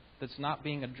problem that's not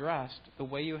being addressed, the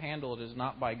way you handle it is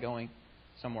not by going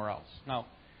somewhere else. Now,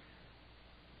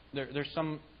 there's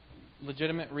some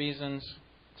legitimate reasons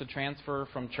to transfer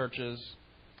from churches,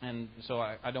 and so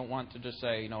I don't want to just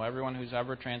say, everyone who's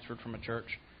ever transferred from a church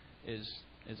is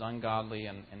ungodly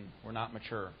and we're not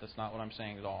mature. That's not what I'm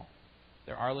saying at all.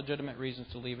 There are legitimate reasons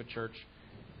to leave a church,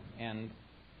 and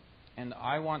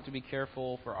I want to be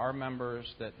careful for our members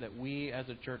that we as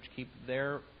a church keep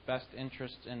their best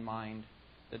interests in mind,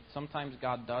 that sometimes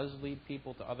God does lead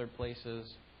people to other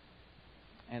places.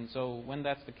 And so when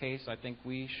that's the case, I think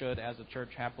we should, as a church,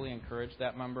 happily encourage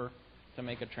that member to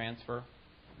make a transfer.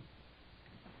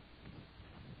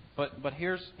 But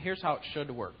here's how it should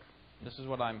work. This is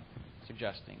what I'm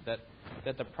suggesting. That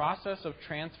that the process of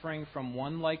transferring from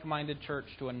one like-minded church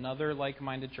to another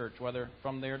like-minded church, whether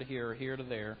from there to here or here to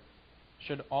there,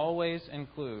 should always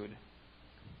include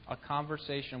a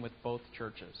conversation with both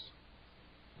churches.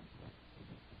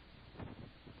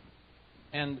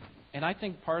 And I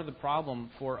think part of the problem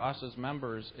for us as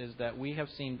members is that we have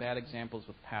seen bad examples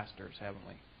with pastors, haven't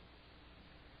we?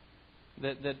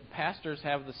 That pastors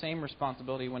have the same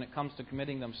responsibility when it comes to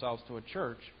committing themselves to a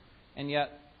church, and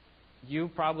yet you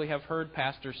probably have heard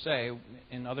pastors say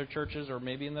in other churches or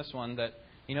maybe in this one that,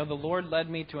 the Lord led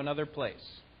me to another place.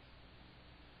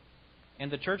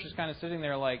 And the church is kind of sitting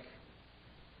there like,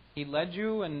 He led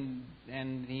you and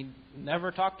He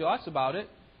never talked to us about it.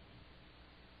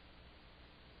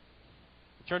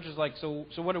 The church is like, so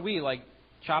what are we, like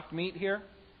chopped meat here?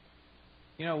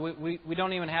 We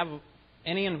don't even have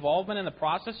any involvement in the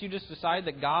process. You just decide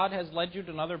that God has led you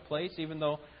to another place, even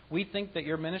though we think that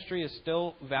your ministry is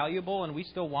still valuable and we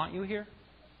still want you here.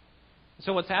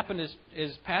 So what's happened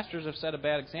is pastors have set a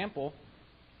bad example.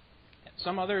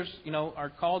 Some others, are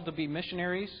called to be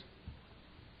missionaries.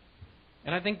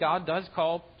 And I think God does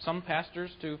call some pastors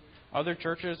to other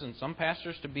churches and some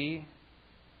pastors to be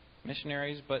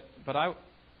missionaries. But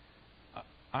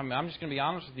I'm just going to be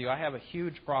honest with you. I have a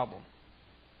huge problem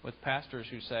with pastors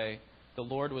who say, the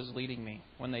Lord was leading me,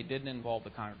 when they didn't involve the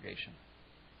congregation.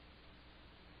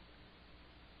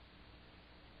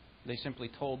 They simply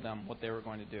told them what they were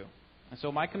going to do. And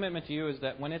so my commitment to you is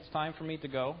that when it's time for me to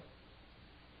go,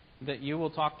 that you will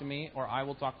talk to me or I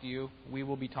will talk to you. We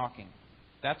will be talking.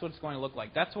 That's what it's going to look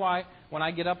like. That's why when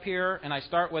I get up here and I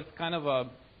start with kind of a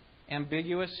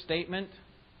ambiguous statement,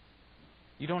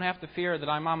 you don't have to fear that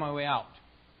I'm on my way out.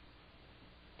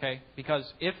 Okay? Because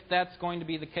if that's going to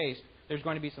be the case, there's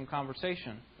going to be some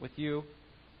conversation with you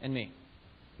and me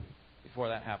before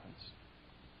that happens.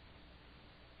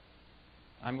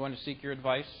 I'm going to seek your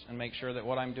advice and make sure that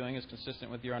what I'm doing is consistent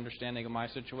with your understanding of my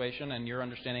situation and your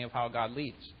understanding of how God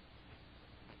leads.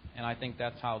 And I think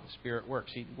that's how the Spirit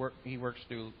works. He works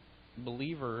through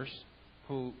believers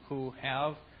who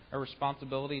have a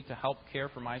responsibility to help care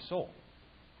for my soul.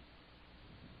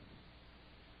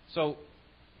 So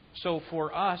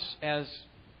for us as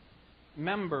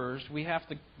members, we have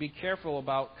to be careful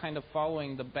about kind of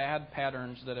following the bad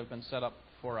patterns that have been set up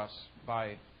for us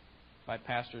by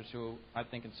pastors who, I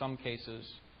think in some cases,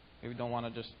 we don't want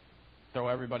to just throw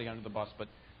everybody under the bus,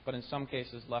 but in some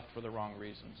cases left for the wrong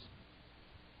reasons.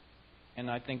 And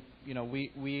I think,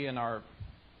 we in our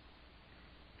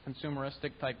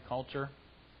consumeristic type culture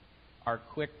are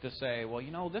quick to say,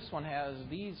 well, this one has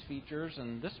these features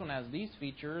and this one has these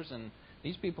features and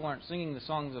these people aren't singing the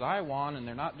songs that I want and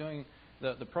they're not doing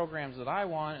the programs that I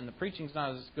want and the preaching's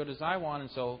not as good as I want,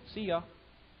 and so see ya.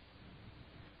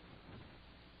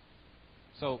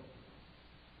 So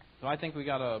I think we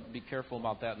got to be careful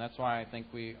about that, and that's why I think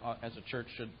we, as a church,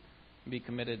 should be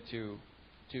committed to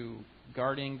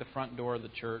guarding the front door of the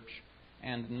church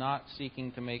and not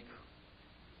seeking to make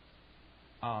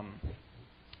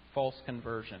false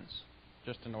conversions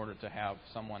just in order to have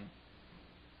someone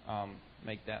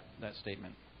make that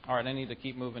statement. All right, I need to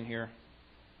keep moving here.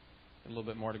 A little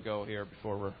bit more to go here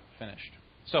before we're finished.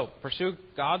 So, pursue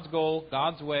God's goal,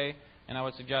 God's way, and I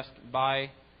would suggest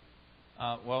I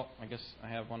guess I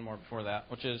have one more before that,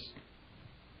 which is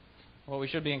what we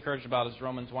should be encouraged about is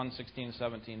Romans 1:16 and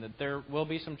 17, that there will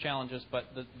be some challenges, but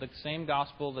the same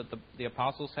gospel that the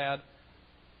apostles had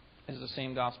is the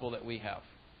same gospel that we have.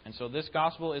 And so this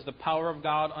gospel is the power of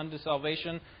God unto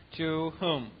salvation to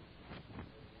whom?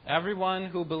 Everyone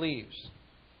who believes.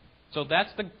 So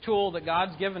that's the tool that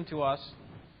God's given to us.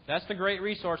 That's the great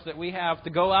resource that we have to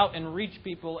go out and reach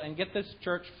people and get this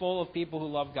church full of people who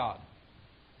love God.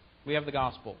 We have the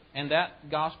gospel. And that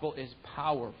gospel is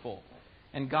powerful.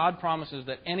 And God promises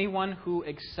that anyone who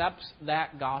accepts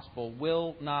that gospel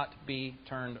will not be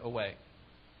turned away.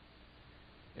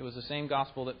 It was the same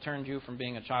gospel that turned you from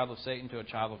being a child of Satan to a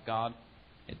child of God.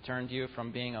 It turned you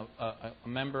from being a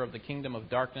member of the kingdom of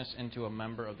darkness into a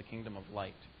member of the kingdom of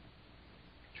light.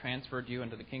 It transferred you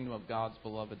into the kingdom of God's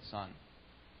beloved Son.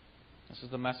 This is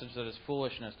the message that is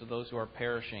foolishness to those who are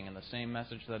perishing, and the same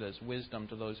message that is wisdom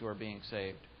to those who are being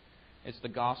saved. It's the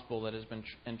gospel that has been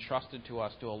entrusted to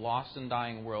us, to a lost and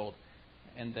dying world,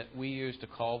 and that we use to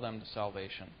call them to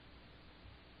salvation.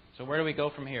 So where do we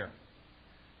go from here?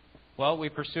 Well, we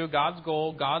pursue God's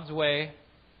goal, God's way,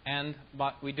 and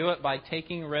we do it by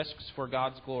taking risks for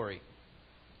God's glory.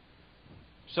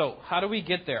 So, how do we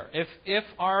get there? If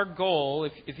our goal,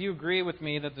 if you agree with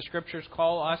me that the Scriptures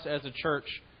call us as a church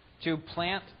to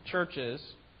plant churches,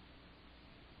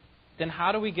 then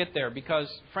how do we get there? Because,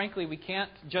 frankly, we can't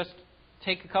just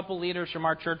take a couple leaders from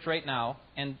our church right now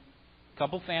and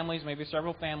couple families, maybe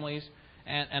several families,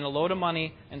 and a load of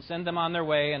money and send them on their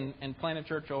way and plant a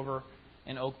church over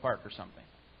in Oak Park or something.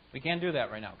 We can't do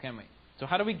that right now, can we? So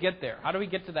how do we get there? How do we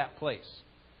get to that place?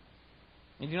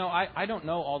 And I don't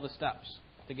know all the steps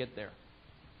to get there.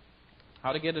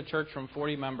 How to get a church from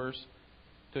 40 members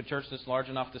to a church that's large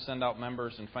enough to send out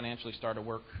members and financially start a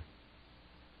work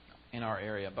in our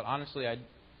area. But honestly,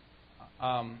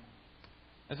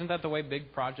 isn't that the way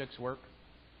big projects work?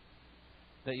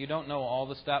 That you don't know all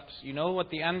the steps. You know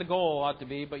what the end goal ought to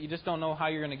be, but you just don't know how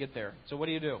you're going to get there. So what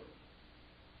do? You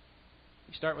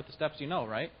start with the steps you know,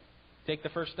 right? Take the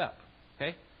first step.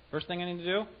 Okay? First thing I need to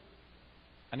do,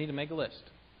 I need to make a list.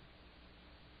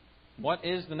 What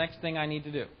is the next thing I need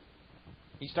to do?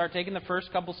 You start taking the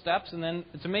first couple steps, and then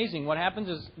it's amazing. What happens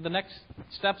is the next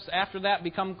steps after that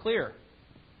become clear.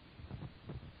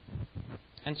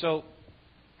 And so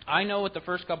I know what the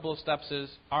first couple of steps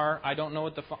are. I don't know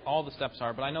what all the steps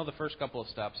are, but I know the first couple of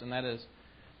steps, and that is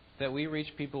that we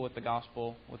reach people with the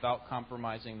gospel without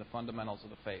compromising the fundamentals of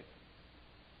the faith.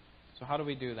 So how do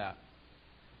we do that?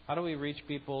 How do we reach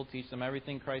people, teach them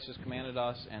everything Christ has commanded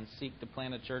us, and seek to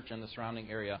plant a church in the surrounding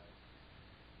area?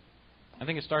 I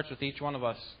think it starts with each one of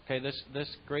us. Okay,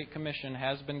 this Great Commission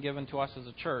has been given to us as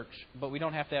a church, but we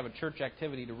don't have to have a church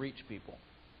activity to reach people.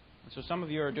 And so some of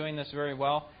you are doing this very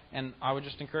well, and I would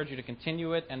just encourage you to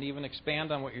continue it and even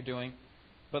expand on what you're doing.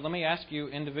 But let me ask you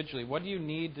individually, what do you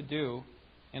need to do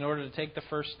in order to take the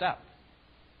first step?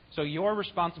 So your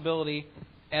responsibility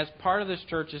as part of this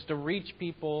church is to reach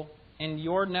people in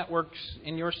your networks,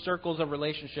 in your circles of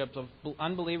relationships of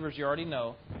unbelievers you already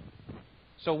know.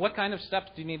 So what kind of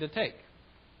steps do you need to take?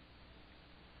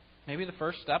 Maybe the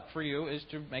first step for you is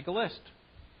to make a list.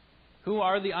 Who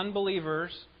are the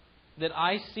unbelievers that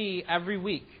I see every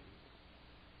week?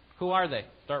 Who are they?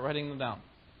 Start writing them down.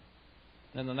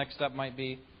 Then the next step might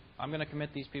be, I'm going to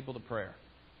commit these people to prayer.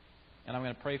 And I'm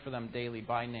going to pray for them daily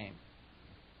by name.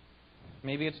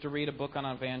 Maybe it's to read a book on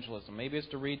evangelism. Maybe it's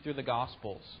to read through the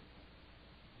Gospels.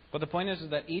 But the point is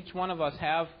that each one of us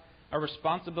have a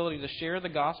responsibility to share the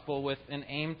gospel with an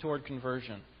aim toward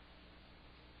conversion.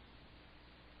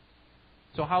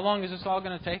 So how long is this all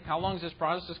going to take? How long is this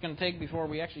process going to take before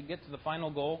we actually get to the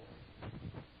final goal?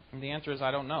 And the answer is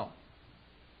I don't know.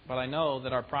 But I know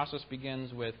that our process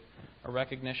begins with a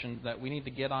recognition that we need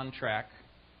to get on track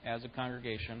as a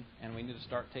congregation, and we need to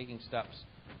start taking steps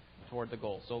toward the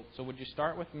goal. So would you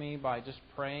start with me by just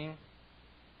praying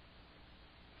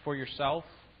for yourself,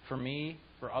 for me,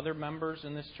 for other members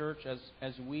in this church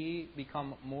as we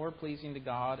become more pleasing to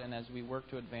God and as we work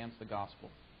to advance the gospel.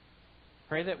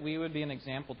 Pray that we would be an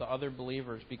example to other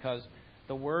believers, because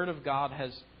the Word of God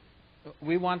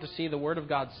we want to see the Word of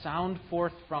God sound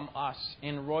forth from us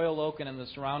in Royal Oak and in the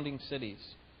surrounding cities.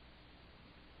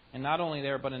 And not only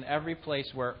there, but in every place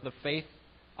where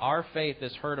our faith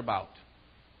is heard about.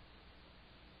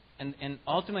 And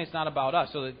ultimately it's not about us.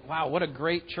 So that, wow, what a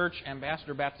great church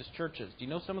Ambassador Baptist Church is. Do you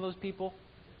know some of those people?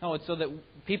 No, it's so that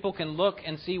people can look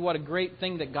and see what a great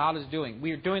thing that God is doing.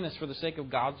 We are doing this for the sake of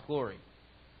God's glory.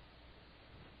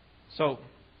 So,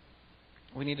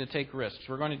 we need to take risks.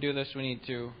 We're going to do this. We need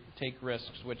to take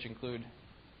risks, which include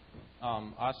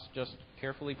us just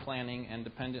carefully planning and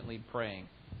dependently praying.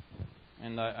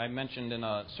 And I mentioned in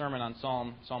a sermon on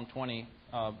Psalm 20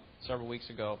 several weeks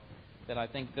ago that I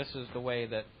think this is the way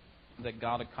that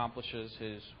God accomplishes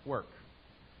His work.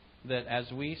 That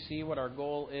as we see what our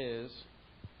goal is,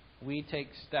 we take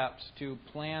steps to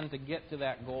plan to get to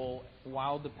that goal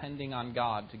while depending on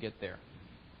God to get there.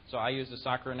 So I use the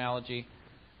soccer analogy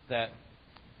that,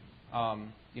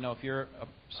 if you're a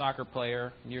soccer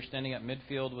player and you're standing at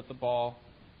midfield with the ball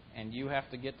and you have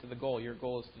to get to the goal, your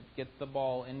goal is to get the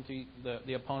ball into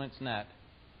the opponent's net,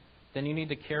 then you need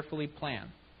to carefully plan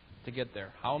to get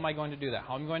there. How am I going to do that?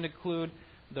 How am I going to include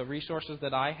the resources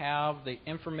that I have, the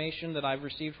information that I've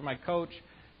received from my coach,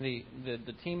 the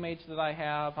teammates that I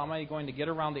have? How am I going to get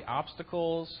around the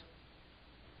obstacles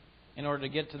in order to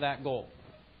get to that goal?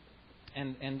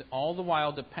 And all the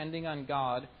while depending on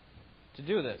God to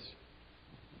do this.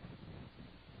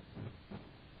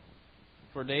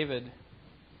 For David,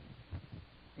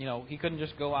 he couldn't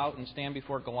just go out and stand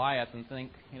before Goliath and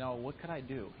think, what could I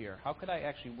do here? How could I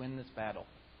actually win this battle?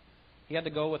 He had to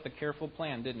go with a careful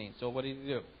plan, didn't he? So what did he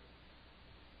do?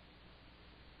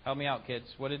 Help me out, kids.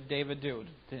 What did David do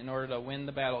in order to win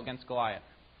the battle against Goliath?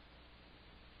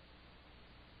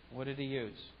 What did he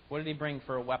use? What did he bring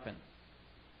for a weapon?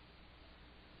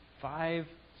 5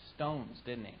 stones,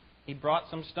 didn't he? He brought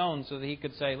some stones so that he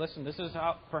could say, listen, this is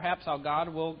perhaps how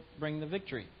God will bring the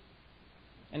victory.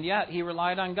 And yet, he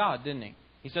relied on God, didn't he?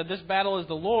 He said, this battle is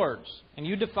the Lord's, and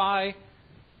you defy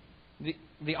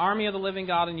the army of the living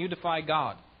God and you defy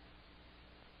God.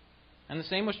 And the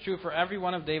same was true for every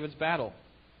one of David's battle.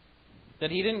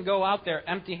 That he didn't go out there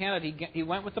empty-handed. He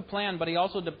went with a plan, but he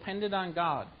also depended on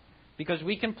God. Because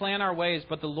we can plan our ways,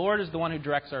 but the Lord is the one who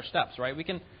directs our steps, right?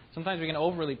 Sometimes we can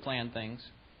overly plan things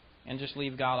and just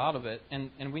leave God out of it.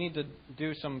 And we need to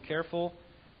do some careful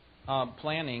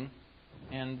planning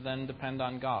and then depend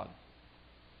on God.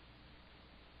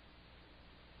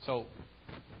 So,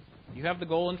 you have the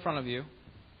goal in front of you.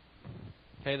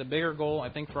 Okay, the bigger goal, I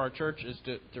think, for our church is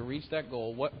to reach that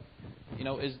goal. What,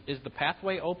 is the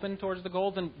pathway open towards the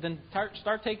goal? Then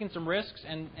start taking some risks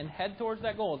and head towards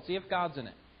that goal and see if God's in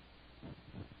it.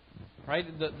 Right?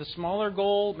 The smaller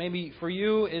goal, maybe for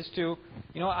you, is to,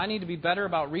 I need to be better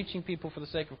about reaching people for the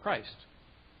sake of Christ.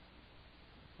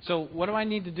 So, what do I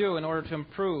need to do in order to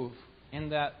improve in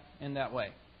that way?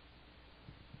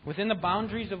 Within the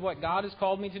boundaries of what God has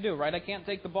called me to do, right? I can't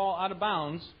take the ball out of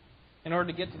bounds in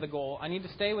order to get to the goal. I need to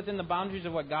stay within the boundaries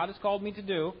of what God has called me to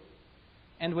do.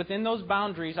 And within those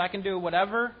boundaries, I can do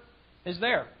whatever is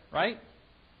there, right?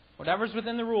 Whatever's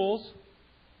within the rules.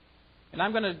 And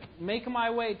I'm going to make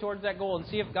my way towards that goal and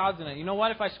see if God's in it. You know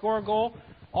what? If I score a goal,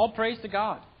 all praise to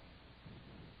God.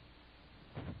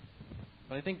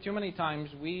 But I think too many times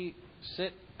we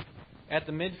sit at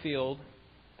the midfield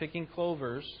picking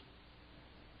clovers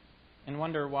and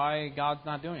wonder why God's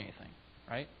not doing anything,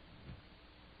 right?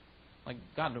 Like,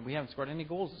 God, we haven't scored any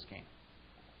goals this game.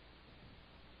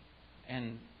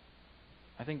 And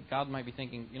I think God might be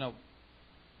thinking,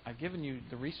 I've given you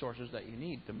the resources that you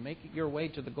need to make your way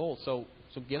to the goal. So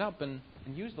get up and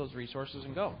use those resources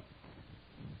and go.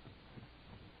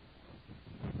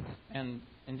 And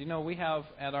we have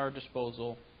at our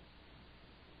disposal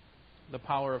the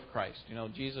power of Christ.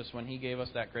 Jesus, when He gave us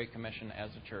that great commission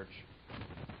as a church,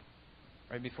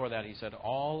 right before that He said,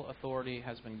 all authority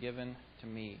has been given to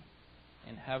me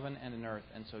in heaven and in earth.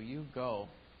 And so you go,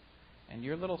 and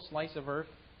your little slice of earth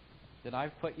that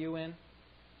I've put you in,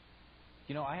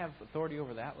 I have authority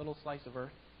over that little slice of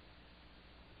earth.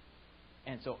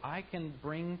 And so I can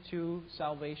bring to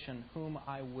salvation whom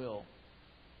I will.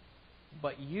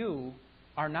 But you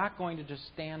are not going to just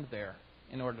stand there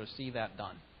in order to see that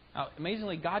done. Now,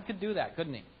 amazingly, God could do that,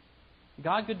 couldn't He?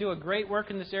 God could do a great work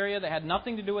in this area that had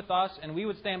nothing to do with us, and we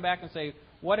would stand back and say,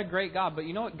 what a great God. But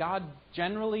you know what God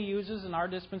generally uses in our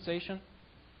dispensation?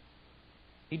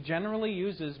 He generally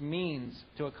uses means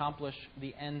to accomplish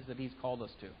the ends that He's called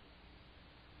us to.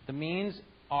 The means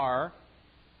are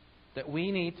that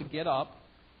we need to get up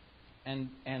and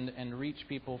reach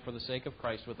people for the sake of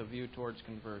Christ with a view towards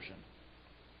conversion.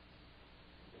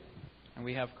 And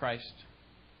we have Christ.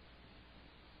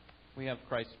 We have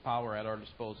Christ's power at our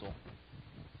disposal.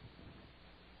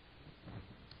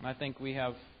 And I think we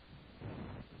have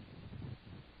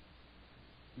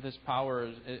this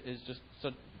power is just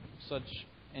such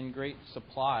in great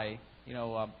supply.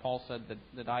 Paul said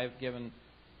that I have given,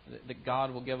 that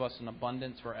God will give us an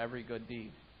abundance for every good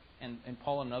deed. And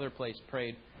Paul in another place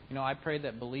prayed, I pray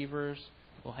that believers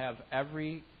will have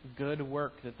every good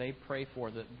work that they pray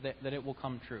for, that it will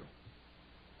come true.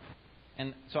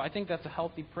 And so I think that's a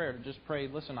healthy prayer, to just pray,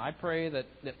 listen, I pray that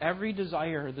every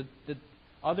desire that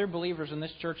other believers in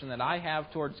this church and that I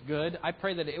have towards good, I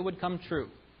pray that it would come true.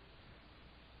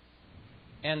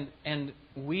 And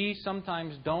we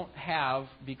sometimes don't have,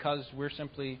 because we're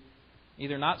simply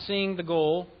either not seeing the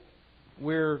goal,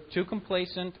 we're too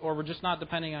complacent, or we're just not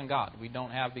depending on God. We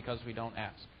don't have because we don't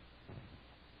ask.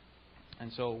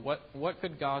 And so what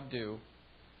could God do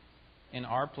in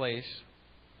our place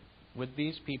with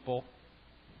these people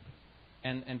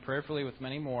and prayerfully with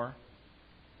many more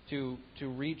to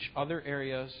reach other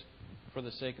areas for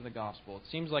the sake of the gospel? It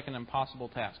seems like an impossible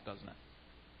task, doesn't it?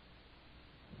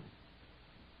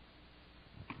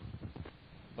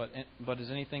 But is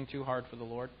anything too hard for the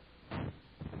Lord?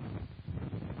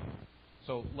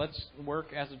 So let's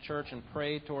work as a church and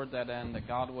pray toward that end, that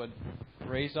God would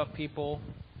raise up people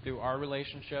through our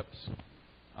relationships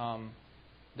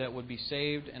that would be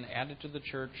saved and added to the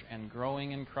church and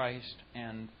growing in Christ,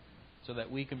 and so that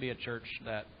we can be a church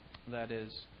that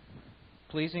is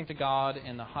pleasing to God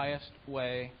in the highest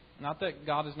way. Not that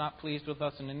God is not pleased with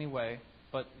us in any way,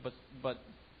 but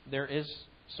there is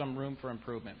some room for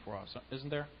improvement for us, isn't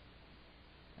there?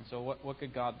 And so what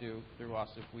could God do through us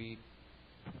if we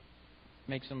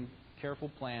make some careful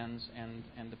plans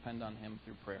and depend on Him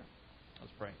through prayer?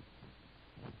 Let's pray.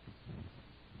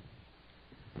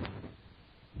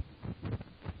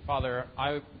 Father,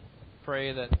 I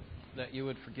pray that you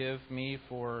would forgive me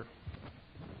for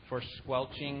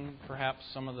squelching perhaps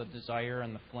some of the desire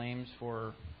and the flames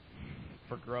for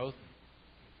growth.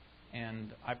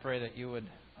 And I pray that you would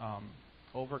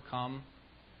overcome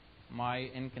my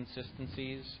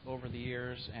inconsistencies over the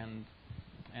years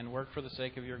and work for the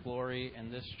sake of your glory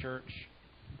in this church,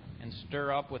 and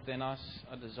stir up within us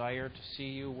a desire to see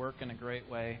you work in a great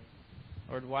way.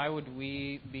 Lord, why would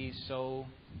we be so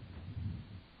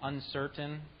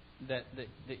uncertain that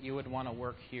you would want to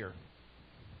work here?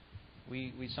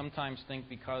 We sometimes think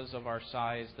because of our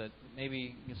size that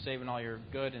maybe you're saving all your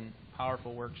good and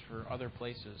powerful works for other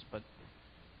places. But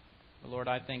Lord,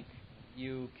 I think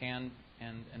you can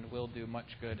and will do much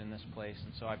good in this place.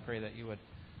 And so I pray that you would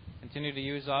continue to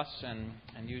use us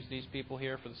and use these people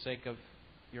here for the sake of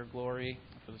your glory,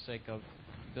 for the sake of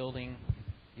building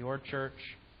your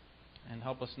church, and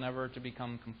help us never to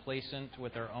become complacent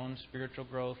with our own spiritual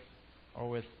growth or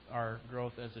with our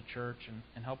growth as a church,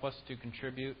 and help us to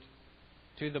contribute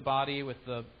to the body with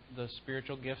the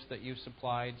spiritual gifts that you've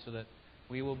supplied, so that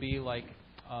we will be like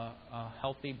a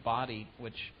healthy body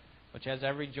which has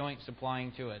every joint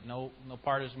supplying to it. No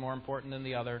part is more important than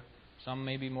the other. Some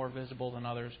may be more visible than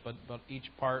others, but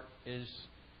each part is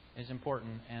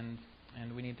important,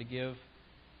 and we need to give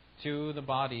to the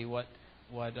body what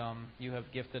you have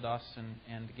gifted us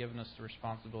and given us the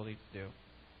responsibility to do.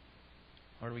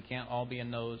 Lord, we can't all be a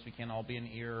nose, we can't all be an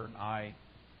ear or an eye.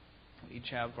 We each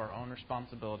have our own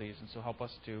responsibilities, and so help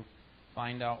us to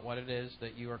find out what it is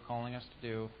that you are calling us to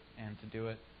do, and to do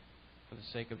it for the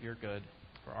sake of your good,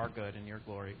 for our good and your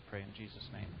glory. We pray in Jesus'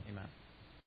 name. Amen.